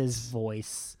more beats. is his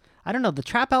voice. I don't know. The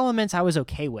trap elements I was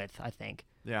okay with, I think.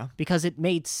 Yeah. Because it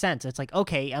made sense. It's like,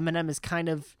 okay, Eminem is kind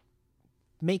of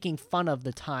making fun of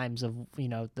the times of,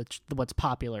 what's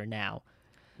popular now.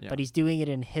 Yeah. But he's doing it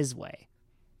in his way.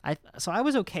 So I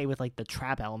was okay with like the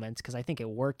trap elements because I think it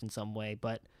worked in some way,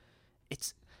 but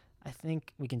I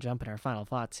think we can jump in our final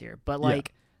thoughts here. But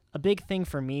like a big thing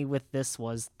for me with this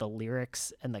was the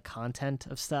lyrics and the content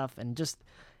of stuff, and just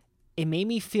it made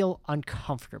me feel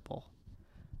uncomfortable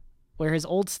where his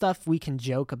old stuff we can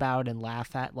joke about and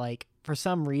laugh at. Like, for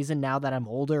some reason, now that I'm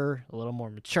older, a little more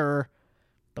mature,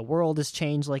 the world has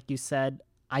changed, like you said,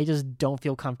 I just don't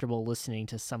feel comfortable listening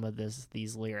to some of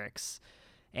these lyrics.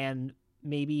 And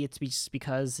maybe it's just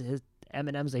because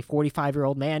Eminem's a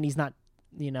 45-year-old man. He's not,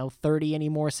 30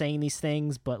 anymore saying these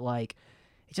things, but like,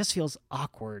 it just feels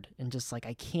awkward and just like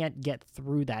I can't get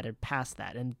through that and past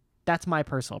that. And that's my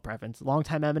personal preference.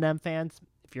 Longtime Eminem fans,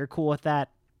 if you're cool with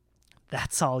that,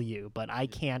 that's all you. But I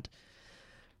can't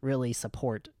really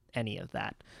support any of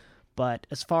that. But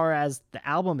as far as the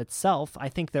album itself, I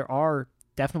think there are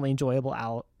definitely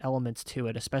enjoyable elements to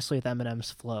it, especially with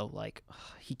Eminem's flow. Like,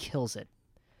 he kills it.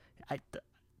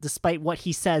 Despite what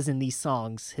he says in these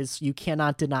songs, you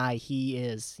cannot deny he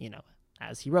is,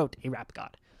 as he wrote, a rap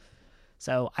god.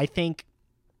 So I think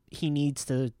he needs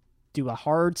to do a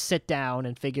hard sit down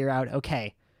and figure out,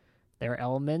 okay, there are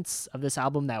elements of this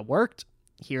album that worked.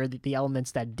 Here are the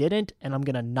elements that didn't, and I'm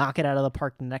going to knock it out of the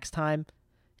park the next time.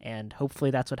 And hopefully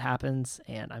that's what happens.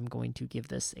 And I'm going to give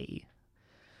this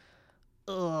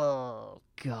oh,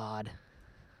 God.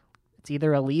 It's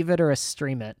either a leave it or a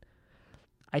stream it.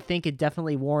 I think it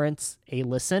definitely warrants a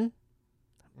listen,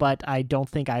 but I don't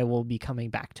think I will be coming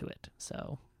back to it.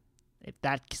 So if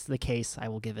that's the case, I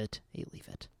will give it a leave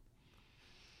it.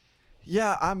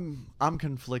 Yeah, I'm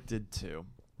conflicted too.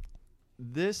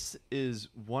 This is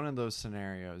one of those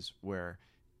scenarios where,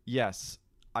 yes,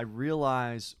 I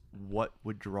realize what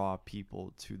would draw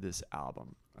people to this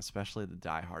album, especially the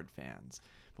diehard fans.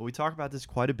 But we talk about this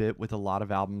quite a bit with a lot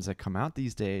of albums that come out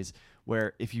these days,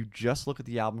 where if you just look at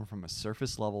the album from a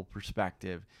surface level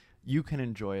perspective, you can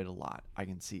enjoy it a lot. I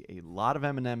can see a lot of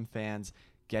Eminem fans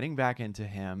getting back into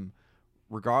him,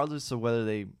 regardless of whether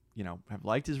they, have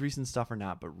liked his recent stuff or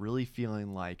not, but really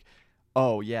feeling like,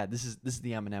 oh yeah, this is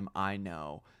the Eminem I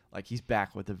know. Like, he's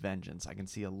back with a vengeance. I can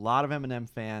see a lot of Eminem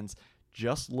fans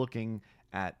just looking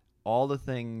at all the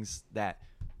things that,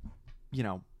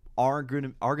 are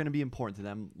going to be important to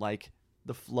them, like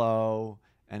the flow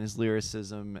and his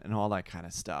lyricism and all that kind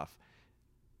of stuff.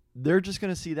 They're just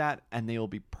going to see that, and they will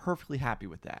be perfectly happy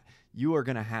with that. You are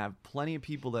going to have plenty of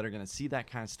people that are going to see that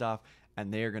kind of stuff,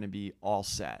 and they are going to be all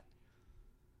set.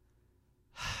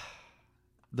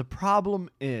 The problem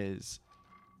is,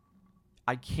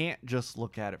 I can't just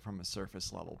look at it from a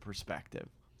surface level perspective.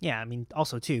 Yeah, I mean,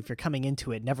 also, too, if you're coming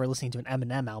into it never listening to an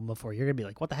Eminem album before, you're going to be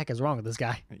like, what the heck is wrong with this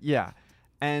guy? Yeah,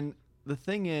 and the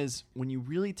thing is, when you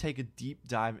really take a deep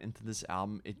dive into this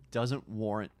album, it doesn't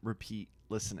warrant repeat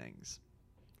listenings.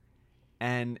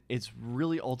 And it's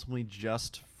really ultimately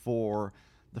just for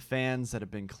the fans that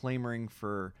have been clamoring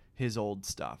for his old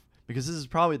stuff. Because this is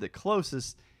probably the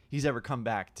closest he's ever come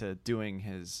back to doing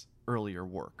his earlier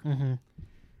work. Mm-hmm.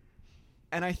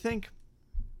 And I think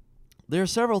there are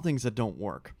several things that don't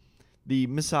work. The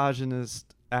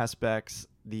misogynist aspects,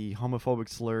 the homophobic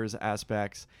slurs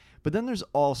aspects, but then there's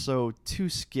also two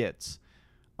skits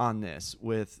on this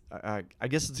with, I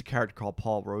guess it's a character called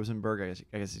Paul Rosenberg.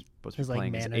 I guess he's supposed to be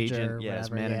playing his agent, his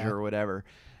manager or whatever.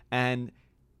 And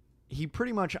he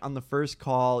pretty much on the first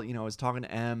call, is talking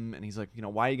to M, and he's like,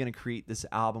 why are you going to create this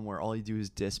album where all you do is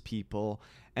diss people?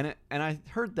 And I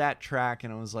heard that track,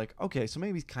 and I was like, okay, so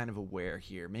maybe he's kind of aware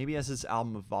here. Maybe as this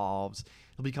album evolves,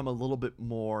 he'll become a little bit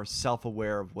more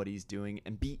self-aware of what he's doing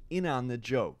and be in on the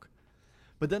joke.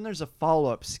 But then there's a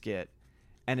follow-up skit,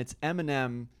 and it's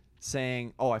Eminem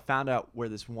saying, oh, I found out where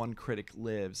this one critic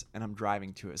lives, and I'm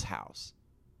driving to his house.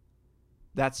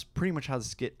 That's pretty much how the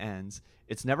skit ends.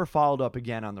 It's never followed up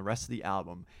again on the rest of the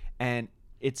album, and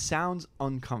it sounds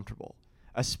uncomfortable,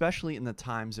 especially in the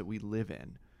times that we live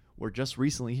in. Where just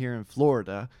recently here in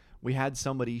Florida, we had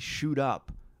somebody shoot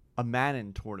up a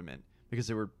Madden tournament because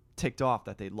they were ticked off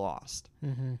that they lost.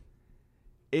 Mm-hmm.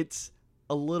 It's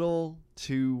a little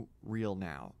too real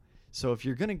now. So if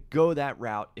you're going to go that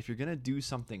route, if you're going to do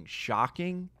something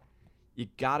shocking, you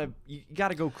gotta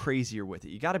go crazier with it.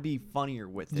 You gotta be funnier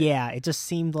with it. Yeah, it just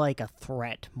seemed like a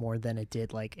threat more than it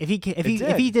did. Like if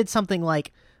he did something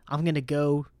like, I'm gonna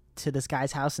go to this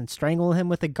guy's house and strangle him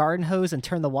with a garden hose and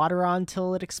turn the water on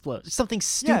till it explodes, something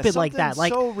stupid like that.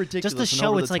 Like so ridiculous, just to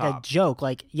show it's like top. a joke.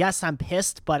 Like, yes, I'm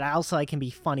pissed, but also I can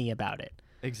be funny about it.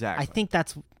 Exactly. I think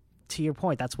that's, to your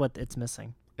point, that's what it's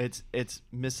missing. It's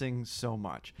missing so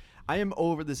much. I am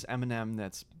over this Eminem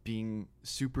that's being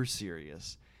super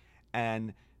serious.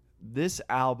 And this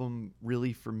album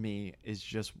really, for me, is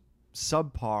just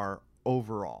subpar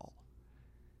overall.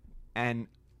 And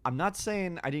I'm not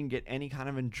saying I didn't get any kind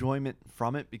of enjoyment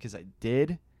from it, because I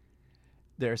did.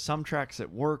 There are some tracks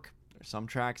that work. There are some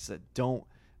tracks that don't.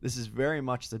 This is very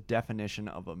much the definition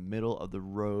of a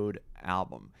middle-of-the-road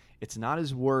album. It's not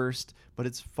his worst, but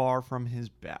it's far from his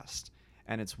best.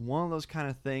 And it's one of those kind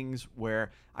of things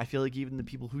where I feel like even the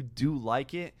people who do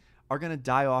like it are going to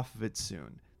die off of it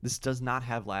soon. This does not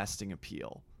have lasting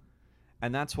appeal.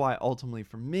 And that's why ultimately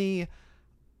for me,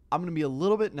 I'm going to be a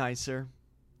little bit nicer.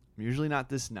 I'm usually not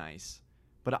this nice,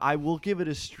 but I will give it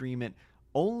a stream it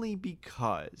only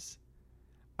because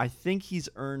I think he's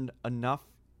earned enough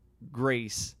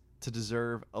grace to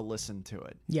deserve a listen to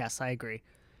it. Yes, I agree.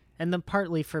 And then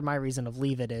partly for my reason of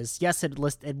leave it is, yes, it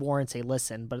warrants a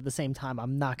listen, but at the same time,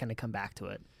 I'm not going to come back to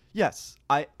it. Yes,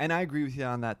 I agree with you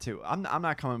on that too. I'm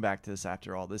not coming back to this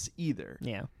after all this either.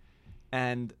 Yeah.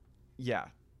 And yeah,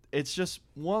 it's just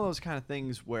one of those kind of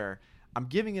things where I'm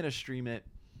giving it a stream it,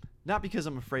 not because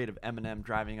I'm afraid of Eminem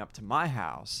driving up to my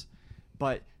house,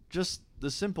 but just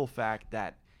the simple fact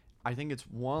that I think it's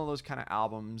one of those kind of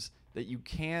albums that you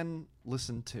can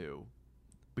listen to,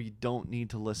 but you don't need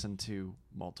to listen to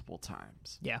multiple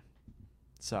times. Yeah.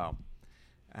 So,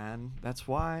 and that's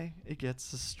why it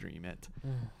gets to stream it.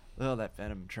 Oh, that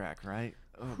Venom track, right?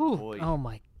 Oh, Whew. boy. Oh,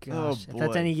 my gosh. Oh, If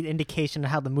that's boy. any indication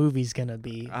of how the movie's going to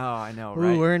be. Oh, I know, Ooh,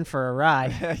 right? we're in for a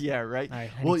ride. Yeah, right. All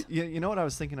right, I Well, need you know what I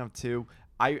was thinking of, too?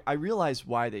 I realized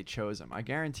why they chose him. I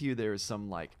guarantee you there was some,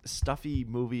 like, stuffy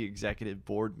movie executive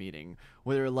board meeting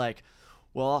where they're like,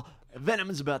 well, Venom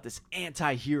is about this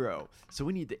anti-hero, so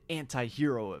we need the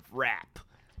anti-hero of rap.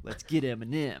 Let's get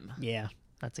Eminem. Yeah,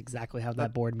 that's exactly how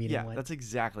that board meeting Yeah, went. that's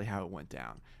exactly how it went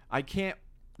down. I can't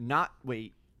not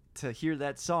wait to hear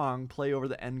that song play over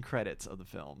the end credits of the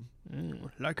film.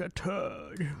 Like a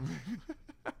turd.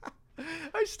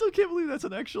 I still can't believe that's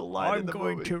an actual line in the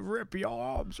movie. to rip your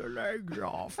arms and legs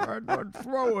off and then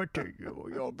throw it to you.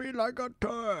 You'll be like a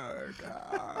turd.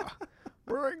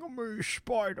 Bring me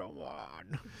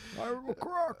Spider-Man. I'll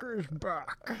crack his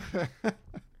back.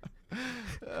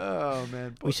 Oh,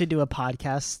 man. We should do a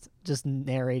podcast just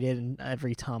narrated in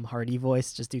every Tom Hardy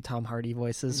voice. Just do Tom Hardy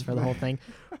voices for the whole thing.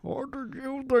 What did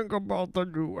you think about the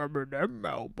new Eminem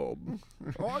album?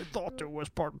 I thought it was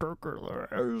particularly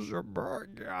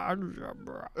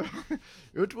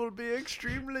It will be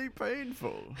extremely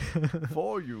painful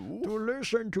for you. to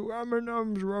listen to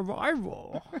Eminem's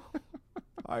revival.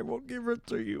 I will give it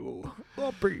to you,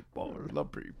 the people. The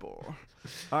people.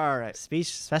 All right.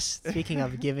 Speaking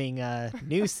of giving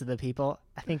news to the people,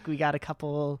 I think we got a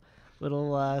couple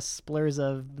little splurs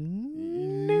of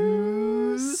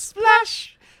news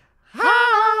Splash.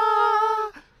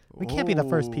 Ha! We can't be the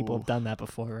first people who've done that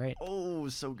before, right? Oh,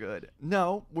 so good.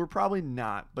 No, we're probably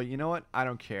not. But you know what? I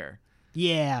don't care.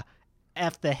 Yeah,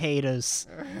 F the haters.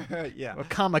 Yeah. Or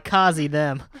kamikaze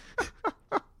them.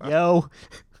 Yo.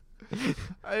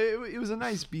 It was a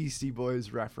nice Beastie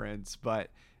Boys reference, but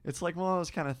it's like one of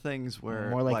those kind of things where...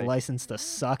 More like license to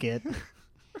suck it.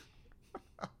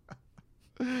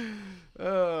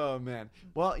 Oh, man.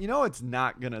 Well, you know it's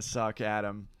not going to suck,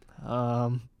 Adam.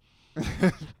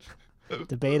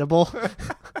 Debatable.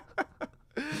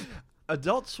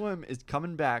 Adult Swim is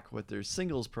coming back with their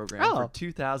singles program for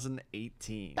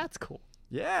 2018. That's cool.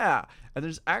 Yeah. And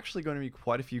there's actually going to be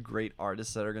quite a few great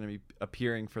artists that are going to be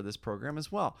appearing for this program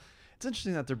as well. It's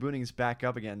interesting that they're booting us back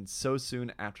up again so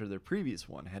soon after their previous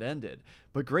one had ended.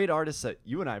 But great artists that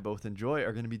you and I both enjoy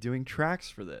are going to be doing tracks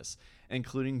for this,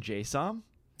 including J-Som,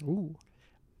 Ooh.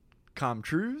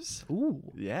 Comtrues, Ooh.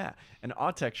 yeah, and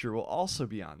Autexture will also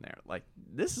be on there. Like,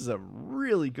 this is a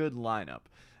really good lineup.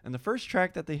 And the first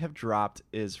track that they have dropped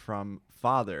is from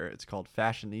Father. It's called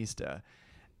Fashionista.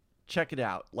 Check it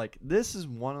out. Like, this is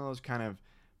one of those kind of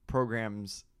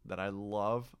programs that I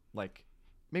love. Like,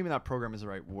 maybe not program is the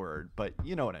right word, but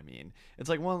you know what I mean. It's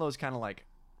like one of those kind of like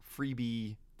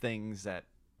freebie things that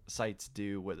sites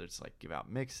do, whether it's like give out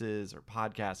mixes or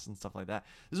podcasts and stuff like that.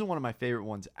 This is one of my favorite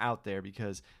ones out there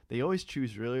because they always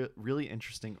choose really, really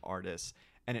interesting artists,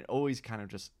 and it always kind of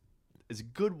just is a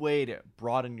good way to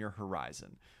broaden your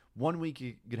horizon. One week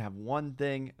you could have one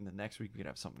thing, and the next week you could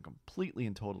have something completely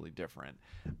and totally different.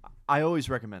 I always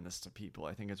recommend this to people.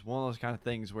 I think it's one of those kind of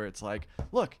things where it's like,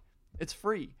 look, it's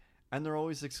free, and they're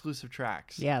always exclusive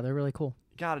tracks. Yeah, they're really cool.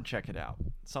 Gotta check it out.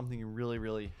 It's something you really,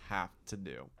 really have to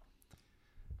do.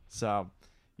 So,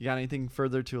 you got anything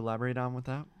further to elaborate on with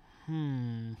that?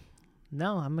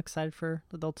 No, I'm excited for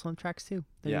Adult Swim tracks too.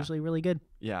 They're Yeah. usually really good.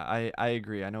 Yeah, I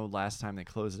agree. I know last time they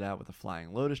closed it out with a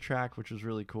Flying Lotus track, which was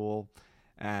really cool.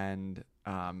 And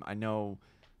I know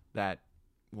that,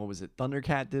 what was it,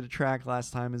 Thundercat did a track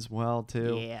last time as well,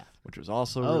 too. Yeah. Which was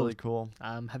also Oh. really cool.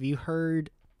 Have you heard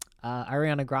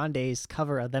Ariana Grande's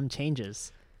cover of Them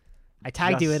Changes? I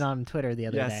tagged you Yes. in on Twitter the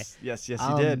other day. Yes, you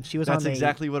did. She was That's on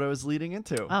exactly what I was leading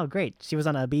into. Oh, great. She was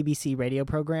on a BBC radio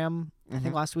program, I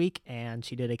think Mhm. last week, and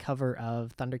she did a cover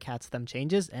of Thundercats' Them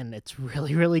Changes, and it's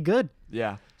really, really good.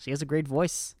 Yeah. She has a great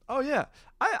voice. Oh, yeah.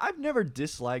 I've never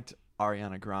disliked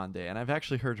Ariana Grande, and I've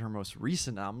actually heard her most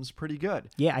recent albums pretty good.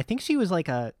 Yeah, I think she was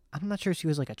I'm not sure if she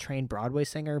was like a trained Broadway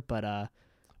singer, but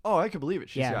Oh, I can believe it.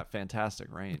 She's Yeah. got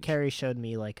fantastic range. Carrie showed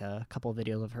me like a couple of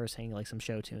videos of her singing like some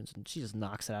show tunes, and she just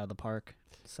knocks it out of the park.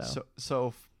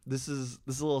 So, This is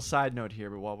a little side note here,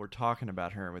 but while we're talking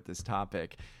about her with this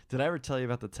topic, did I ever tell you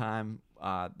about the time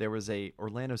there was a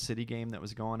Orlando City game that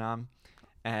was going on,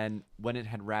 and when it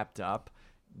had wrapped up,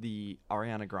 the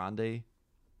Ariana Grande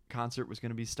concert was going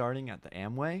to be starting at the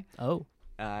Amway, oh,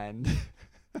 and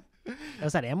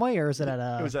was that Amway or was it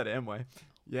at it was at Amway,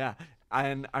 yeah.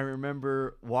 And I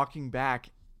remember walking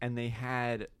back, and they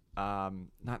had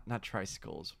not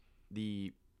tricycles,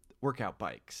 the workout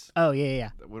bikes. Oh,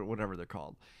 yeah. Whatever they're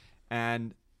called,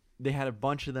 and they had a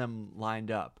bunch of them lined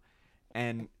up,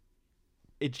 and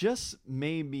it just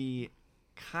made me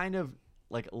kind of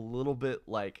like a little bit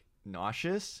like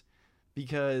nauseous,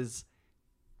 because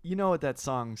you know what that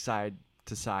song Side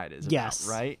to Side is Yes.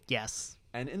 about, right? Yes.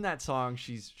 And in that song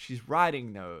she's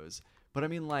riding those, but I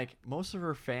mean, like, most of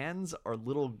her fans are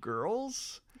little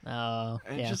girls, Oh,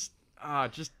 and yeah.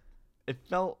 it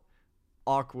felt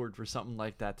awkward for something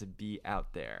like that to be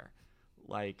out there.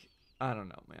 Like, I don't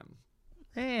know,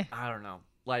 man. I don't know.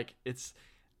 Like,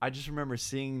 I just remember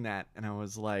seeing that, and I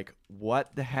was like,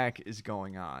 what the heck is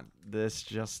going on?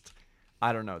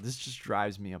 I don't know. This just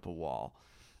drives me up a wall.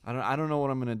 I don't know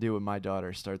what I'm going to do when my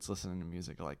daughter starts listening to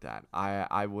music like that.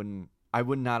 I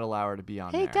would not allow her to be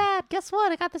on Hey, there. Dad, guess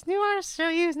what? I got this new artist to show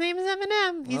you. His name is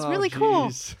Eminem. He's Oh, really cool.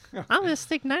 jeez. I'm going to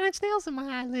stick 9 Inch Nails in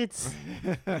my eyelids.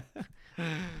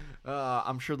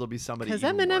 I'm sure there'll be somebody Because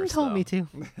even Eminem worse, told me though.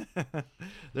 to.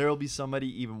 There will be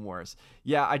somebody even worse.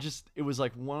 Yeah, it was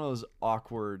like one of those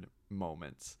awkward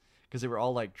moments, because they were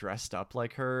all like dressed up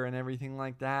like her and everything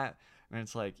like that. And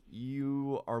it's like,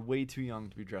 you are way too young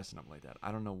to be dressing up like that.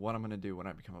 I don't know what I'm going to do when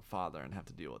I become a father and have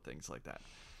to deal with things like that.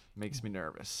 Makes me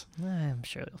nervous. I'm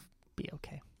sure it'll be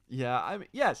okay. Yeah,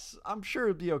 yes, I'm sure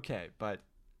it'll be okay.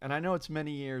 And I know it's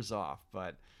many years off,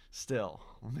 but still,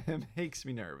 it makes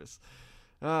me nervous.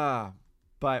 But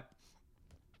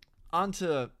on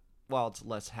to, well, it's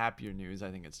less happier news.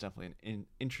 I think it's definitely an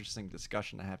interesting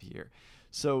discussion to have here.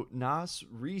 So Nas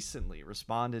recently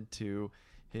responded to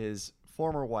his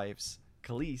former wife's,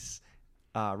 Khalees,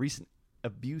 recent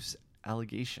abuse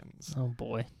allegations, Oh,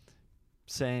 boy.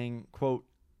 saying, quote,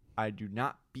 "I do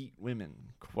not beat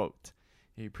women," quote.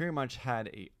 He pretty much had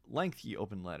a lengthy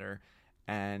open letter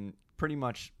and pretty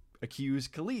much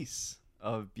accused Khalees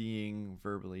of being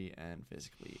verbally and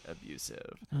physically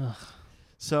abusive. Ugh.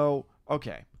 So,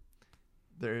 okay,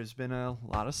 there's been a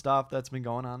lot of stuff that's been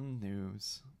going on in the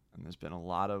news, and there's been a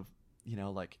lot of,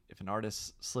 like, if an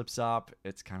artist slips up,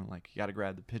 it's kind of like you got to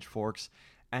grab the pitchforks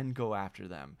and go after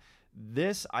them.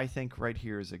 This, I think, right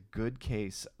here is a good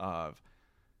case of,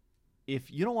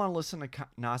 if you don't want to listen to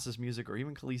Nas's music or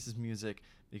even Khalees's music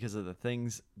because of the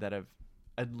things that have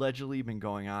allegedly been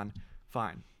going on,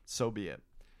 fine, so be it.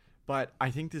 But I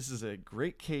think this is a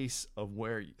great case of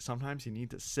where sometimes you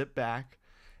need to sit back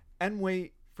and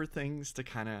wait for things to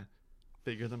kind of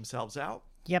figure themselves out.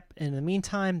 Yep. In the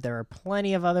meantime, there are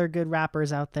plenty of other good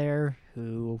rappers out there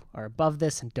who are above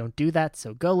this and don't do that.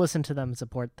 So go listen to them and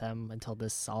support them until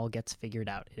this all gets figured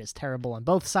out. It is terrible on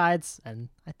both sides, and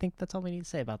I think that's all we need to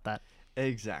say about that.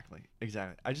 Exactly.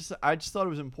 I just thought it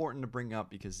was important to bring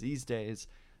up, because these days,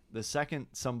 the second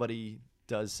somebody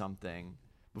does something,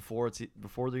 before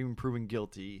they're even proven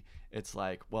guilty, it's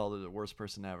like, well, they're the worst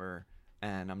person ever,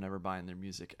 and I'm never buying their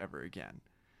music ever again.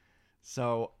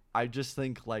 So I just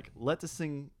think, like, let this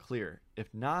thing clear.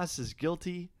 If Nas is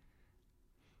guilty,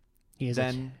 He is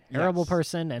then a terrible yes,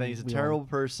 person, and then he's a we terrible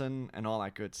person and all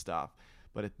that good stuff.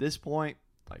 But at this point,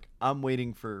 like, I'm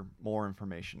waiting for more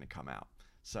information to come out.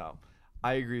 So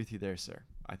I agree with you there, sir.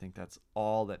 I think that's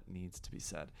all that needs to be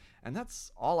said. And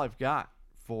that's all I've got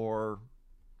for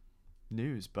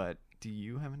news. But do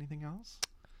you have anything else?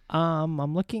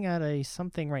 I'm looking at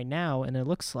something right now, and it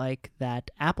looks like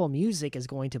that Apple Music is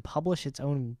going to publish its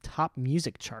own top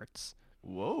music charts.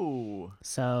 Whoa.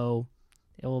 So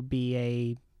it will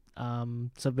be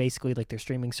so basically like their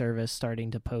streaming service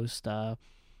starting to post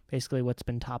basically what's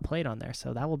been top played on there.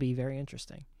 So that will be very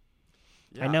interesting.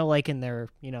 Yeah. I know, like, in their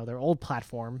their old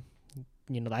platform,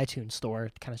 the iTunes store,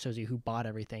 it kind of shows you who bought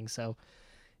everything. So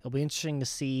it'll be interesting to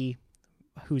see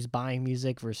who's buying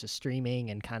music versus streaming,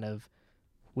 and kind of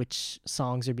which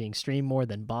songs are being streamed more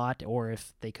than bought, or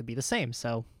if they could be the same.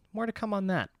 So more to come on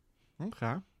that. Okay.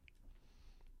 All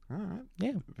right.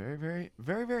 Yeah. Very, very,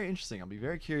 very, very interesting. I'll be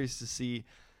very curious to see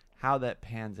how that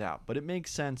pans out. But it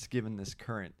makes sense given this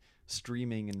current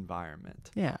streaming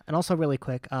environment. Yeah, and also really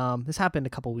quick, this happened a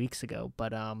couple weeks ago,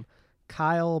 but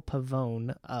Kyle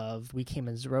Pavone of We Came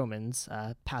as Romans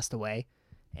passed away,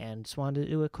 and just wanted to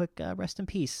do a quick rest in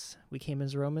peace. We Came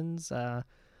as Romans. I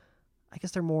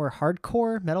guess they're more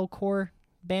hardcore, metalcore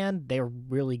band. They're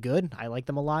really good. I like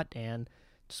them a lot, and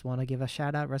just want to give a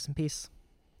shout out. Rest in peace.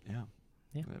 Yeah.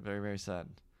 Yeah. Very, very sad.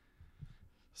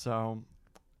 So,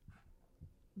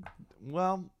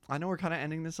 well, I know we're kind of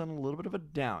ending this on a little bit of a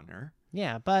downer.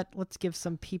 Yeah, but let's give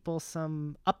some people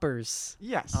some uppers.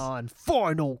 Yes. On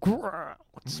Final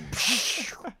Grounds.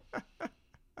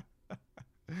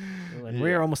 And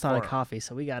we're almost out of coffee,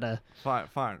 so we gotta.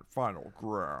 Final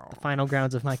ground. The final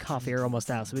grounds of my coffee are almost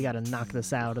out, so we gotta knock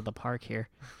this out of the park here.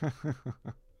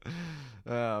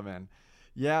 Oh man,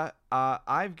 yeah.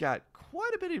 I've got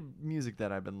quite a bit of music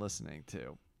that I've been listening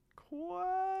to.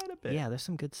 Quite a bit. Yeah, there's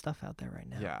some good stuff out there right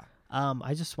now. Yeah.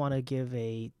 I just want to give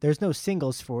there's no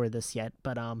singles for this yet,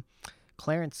 but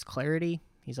Clarence Clarity,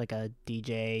 he's like a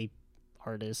DJ,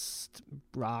 artist,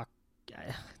 rock,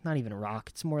 not even rock.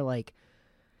 It's more like,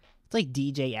 it's like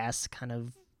DJ-esque kind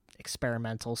of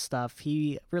experimental stuff.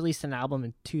 He released an album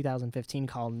in 2015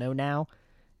 called No Now.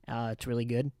 It's really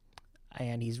good.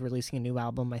 And he's releasing a new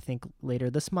album, I think, later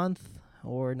this month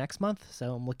or next month.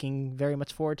 So I'm looking very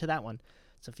much forward to that one.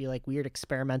 So if you like weird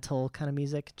experimental kind of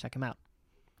music, check him out.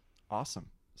 Awesome.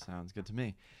 Sounds good to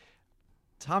me.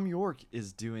 Tom York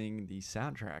is doing the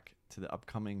soundtrack to the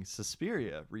upcoming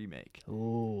Suspiria remake.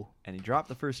 Ooh. And he dropped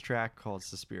the first track called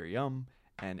Suspirium,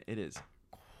 and it is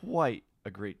quite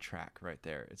a great track right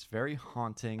there. It's very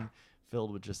haunting,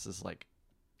 filled with just this like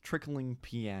trickling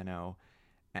piano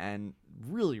and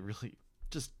really, really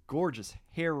just gorgeous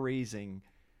hair-raising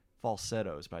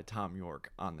falsettos by Tom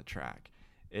York on the track.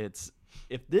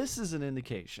 If this is an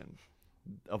indication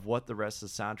of what the rest of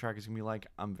the soundtrack is going to be like,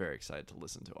 I'm very excited to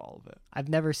listen to all of it. I've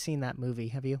never seen that movie.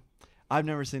 Have you? I've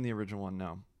never seen the original one,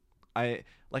 no.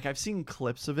 I've seen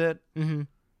clips of it,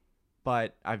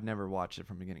 but I've never watched it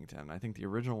from beginning to end. I think the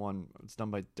original one was done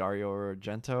by Dario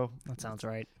Argento. That sounds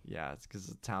right. Yeah, it's because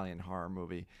it's an Italian horror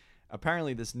movie.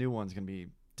 Apparently, this new one's going to be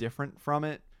different from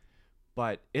it,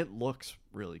 but it looks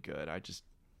really good.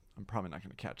 I'm probably not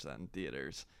going to catch that in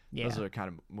theaters. Yeah. Those are the kind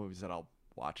of movies that I'll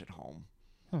watch at home.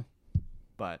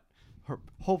 But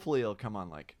hopefully it'll come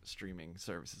on like streaming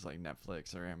services like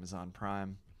Netflix or Amazon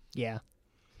Prime. Yeah.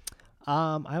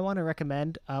 I want to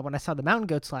recommend, when I saw the Mountain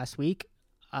Goats last week,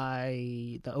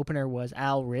 the opener was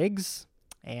Al Riggs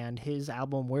and his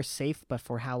album We're Safe But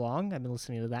For How Long. I've been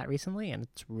listening to that recently and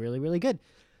it's really, really good.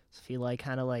 So if you like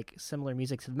kind of like similar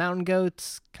music to the Mountain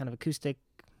Goats, kind of acoustic,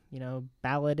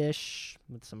 ballad-ish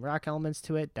with some rock elements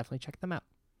to it, definitely check them out.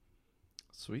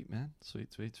 Sweet, man.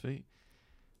 Sweet, sweet, sweet.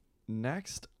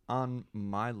 Next on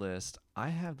my list, I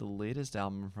have the latest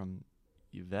album from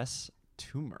Yves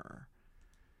Tumor.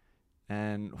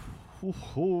 And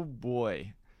oh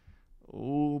boy,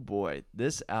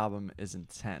 this album is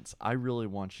intense. I really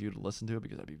want you to listen to it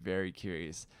because I'd be very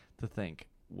curious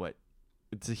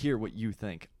to hear what you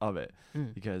think of it.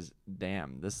 Because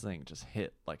damn, this thing just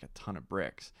hit like a ton of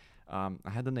bricks. I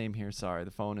had the name here. Sorry,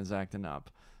 the phone is acting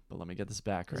up. But let me get this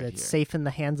back right here. Is it Safe in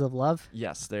the Hands of Love?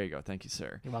 Yes, there you go. Thank you,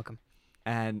 sir. You're welcome.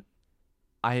 And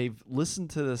I've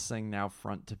listened to this thing now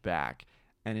front to back,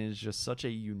 and it is just such a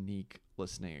unique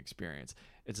listening experience.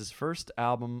 It's his first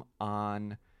album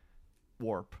on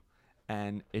Warp,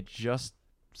 and it just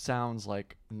sounds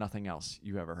like nothing else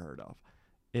you ever heard of.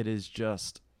 It is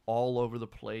just all over the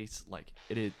place. Like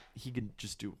he can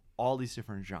just do all these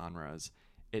different genres.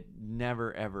 It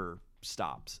never ever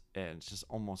stops, and it's just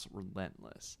almost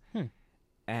relentless.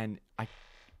 And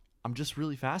I'm just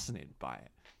really fascinated by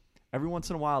it. Every once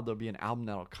in a while there'll be an album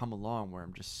that'll come along where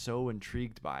I'm just so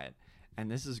intrigued by it, and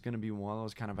this is going to be one of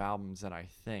those kind of albums that I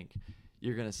think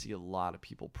you're going to see a lot of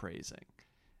people praising,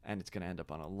 and it's going to end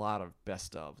up on a lot of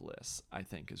best of lists, I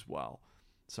think, as well.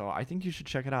 So I think you should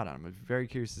check it out. I'm very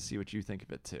curious to see what you think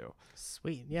of it too.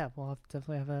 Sweet. Yeah, we'll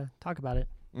definitely have a talk about it.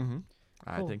 Cool.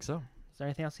 I think so. Is there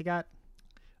anything else you got?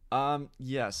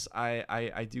 Yes,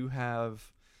 I do have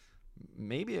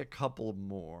maybe a couple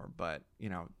more, but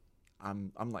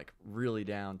I'm like really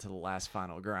down to the last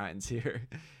final grinds here.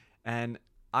 And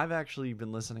I've actually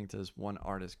been listening to this one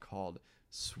artist called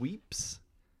Sweeps.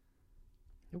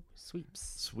 Ooh, Sweeps.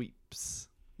 Sweeps.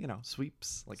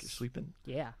 Sweeps, like you're sweeping.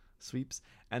 Yeah. Sweeps.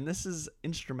 And this is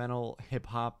instrumental hip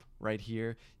hop right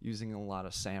here, using a lot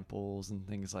of samples and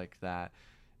things like that.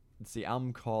 It's the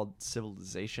album called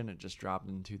Civilization. It just dropped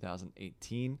in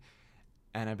 2018.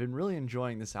 And I've been really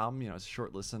enjoying this album. You know, it's a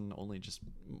short listen, only just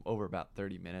over about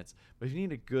 30 minutes. But if you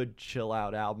need a good chill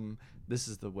out album, this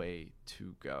is the way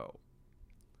to go.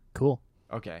 Cool.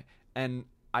 Okay. And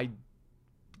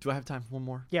do I have time for one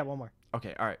more? Yeah, one more.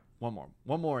 Okay. All right.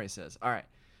 One more, he says. All right.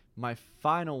 My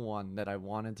final one that I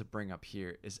wanted to bring up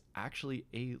here is actually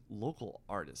a local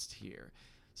artist here.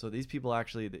 So these people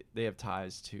actually, they have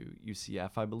ties to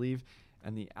UCF, I believe.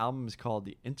 And the album is called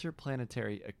The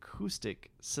Interplanetary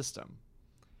Acoustic System.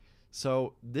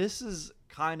 So this is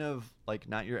kind of like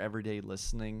not your everyday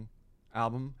listening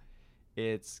album.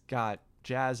 It's got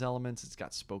jazz elements. It's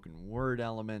got spoken word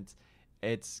elements.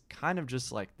 It's kind of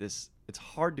just like this. It's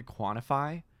hard to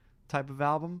quantify type of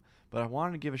album. But I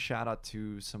wanted to give a shout out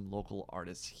to some local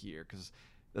artists here because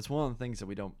that's one of the things that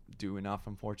we don't do enough,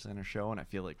 unfortunately, on our show. And I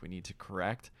feel like we need to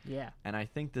correct. Yeah. And I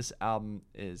think this album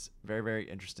is very, very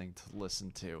interesting to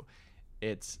listen to.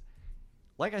 It's,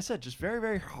 like I said, just very,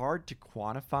 very hard to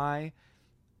quantify.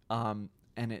 And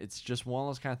it's just one of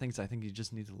those kind of things I think you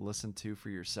just need to listen to for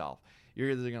yourself.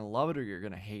 You're either going to love it or you're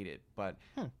going to hate it. But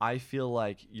I feel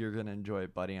like you're going to enjoy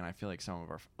it, buddy. And I feel like some of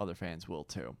our other fans will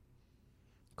too.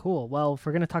 Cool. Well, if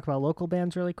we're going to talk about local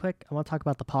bands really quick, I want to talk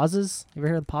about the Pauses. You ever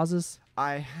heard of the Pauses?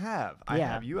 I have.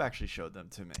 You actually showed them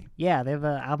to me. Yeah, they have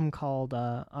an album called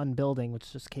Unbuilding,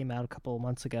 which just came out a couple of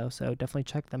months ago. So definitely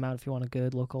check them out if you want a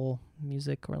good local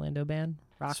music Orlando band.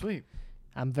 Rock. Sweet.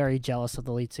 I'm very jealous of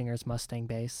the lead singer's Mustang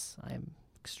bass. I am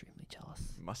extremely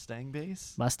jealous. Mustang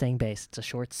bass? Mustang bass. It's a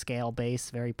short scale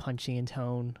bass, very punchy in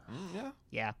tone. Yeah.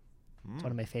 Yeah. It's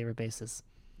one of my favorite basses.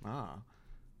 Ah.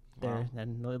 There,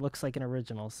 and it looks like an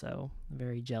original, so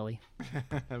very jelly.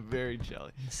 Very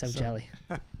jelly. So jelly.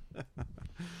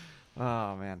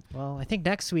 Oh, man. Well, I think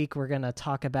next week we're going to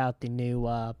talk about the new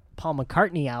Paul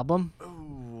McCartney album.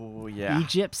 Oh, yeah.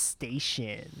 Egypt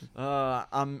Station.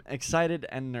 I'm excited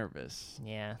and nervous.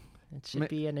 Yeah. It should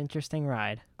be an interesting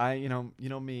ride. You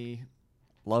know me,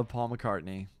 love Paul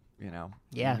McCartney, you know.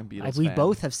 Yeah. I'm a Beatles We fan.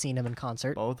 both have seen him in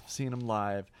concert. Both have seen him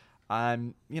live.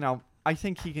 I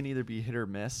think he can either be hit or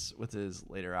miss with his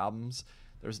later albums.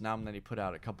 There was an album that he put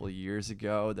out a couple of years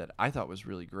ago that I thought was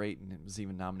really great, and it was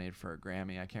even nominated for a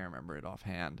Grammy. I can't remember it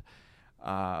offhand.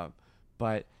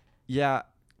 But, yeah,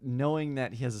 knowing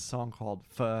that he has a song called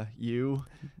For You.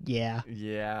 Yeah.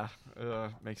 Yeah.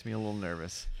 Makes me a little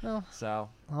nervous. Well, so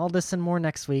all this and more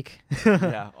next week.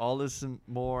 Yeah, all this and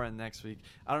more and next week.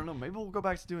 I don't know. Maybe we'll go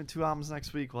back to doing 2 albums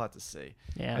next week. We'll have to see.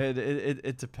 Yeah.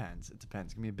 It depends. It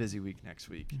depends. It's going to be a busy week next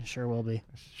week. Sure will be.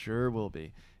 Sure will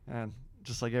be. And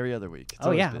just like every other week.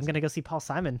 Oh, yeah. I'm going to go see Paul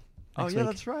Simon next week.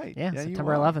 That's right. Yeah,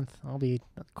 September 11th. I'll be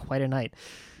quite a night.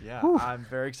 Yeah, Whew. I'm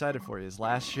very excited for you. His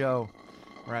last show,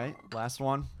 right? Last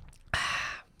one?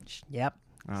 Yep.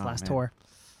 His last man. tour.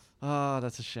 Oh,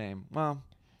 that's a shame. Well,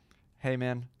 hey,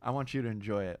 man, I want you to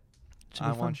enjoy it.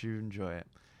 I want you to enjoy it.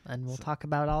 And we'll talk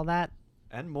about all that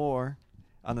and more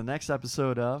on the next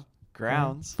episode of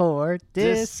Grounds for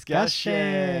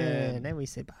Discussion. And we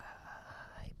say bye.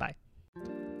 Bye.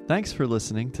 Thanks for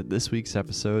listening to this week's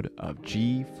episode of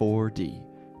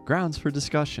G4D, Grounds for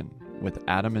Discussion with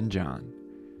Adam and John.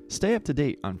 Stay up to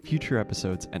date on future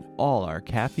episodes and all our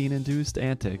caffeine-induced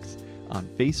antics on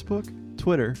Facebook,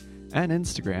 Twitter, and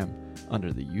Instagram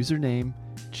under the username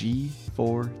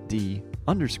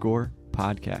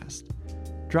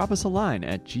G4D_podcast. Drop us a line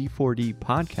at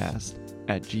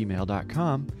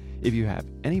g4dpodcast@gmail.com if you have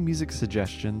any music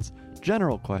suggestions,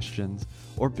 general questions,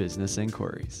 or business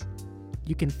inquiries.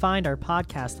 You can find our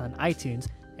podcast on iTunes,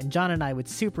 and John and I would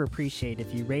super appreciate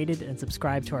if you rated and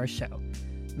subscribed to our show.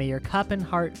 May your cup and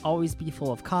heart always be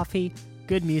full of coffee,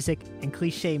 good music, and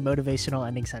cliche motivational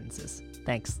ending sentences.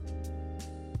 Thanks.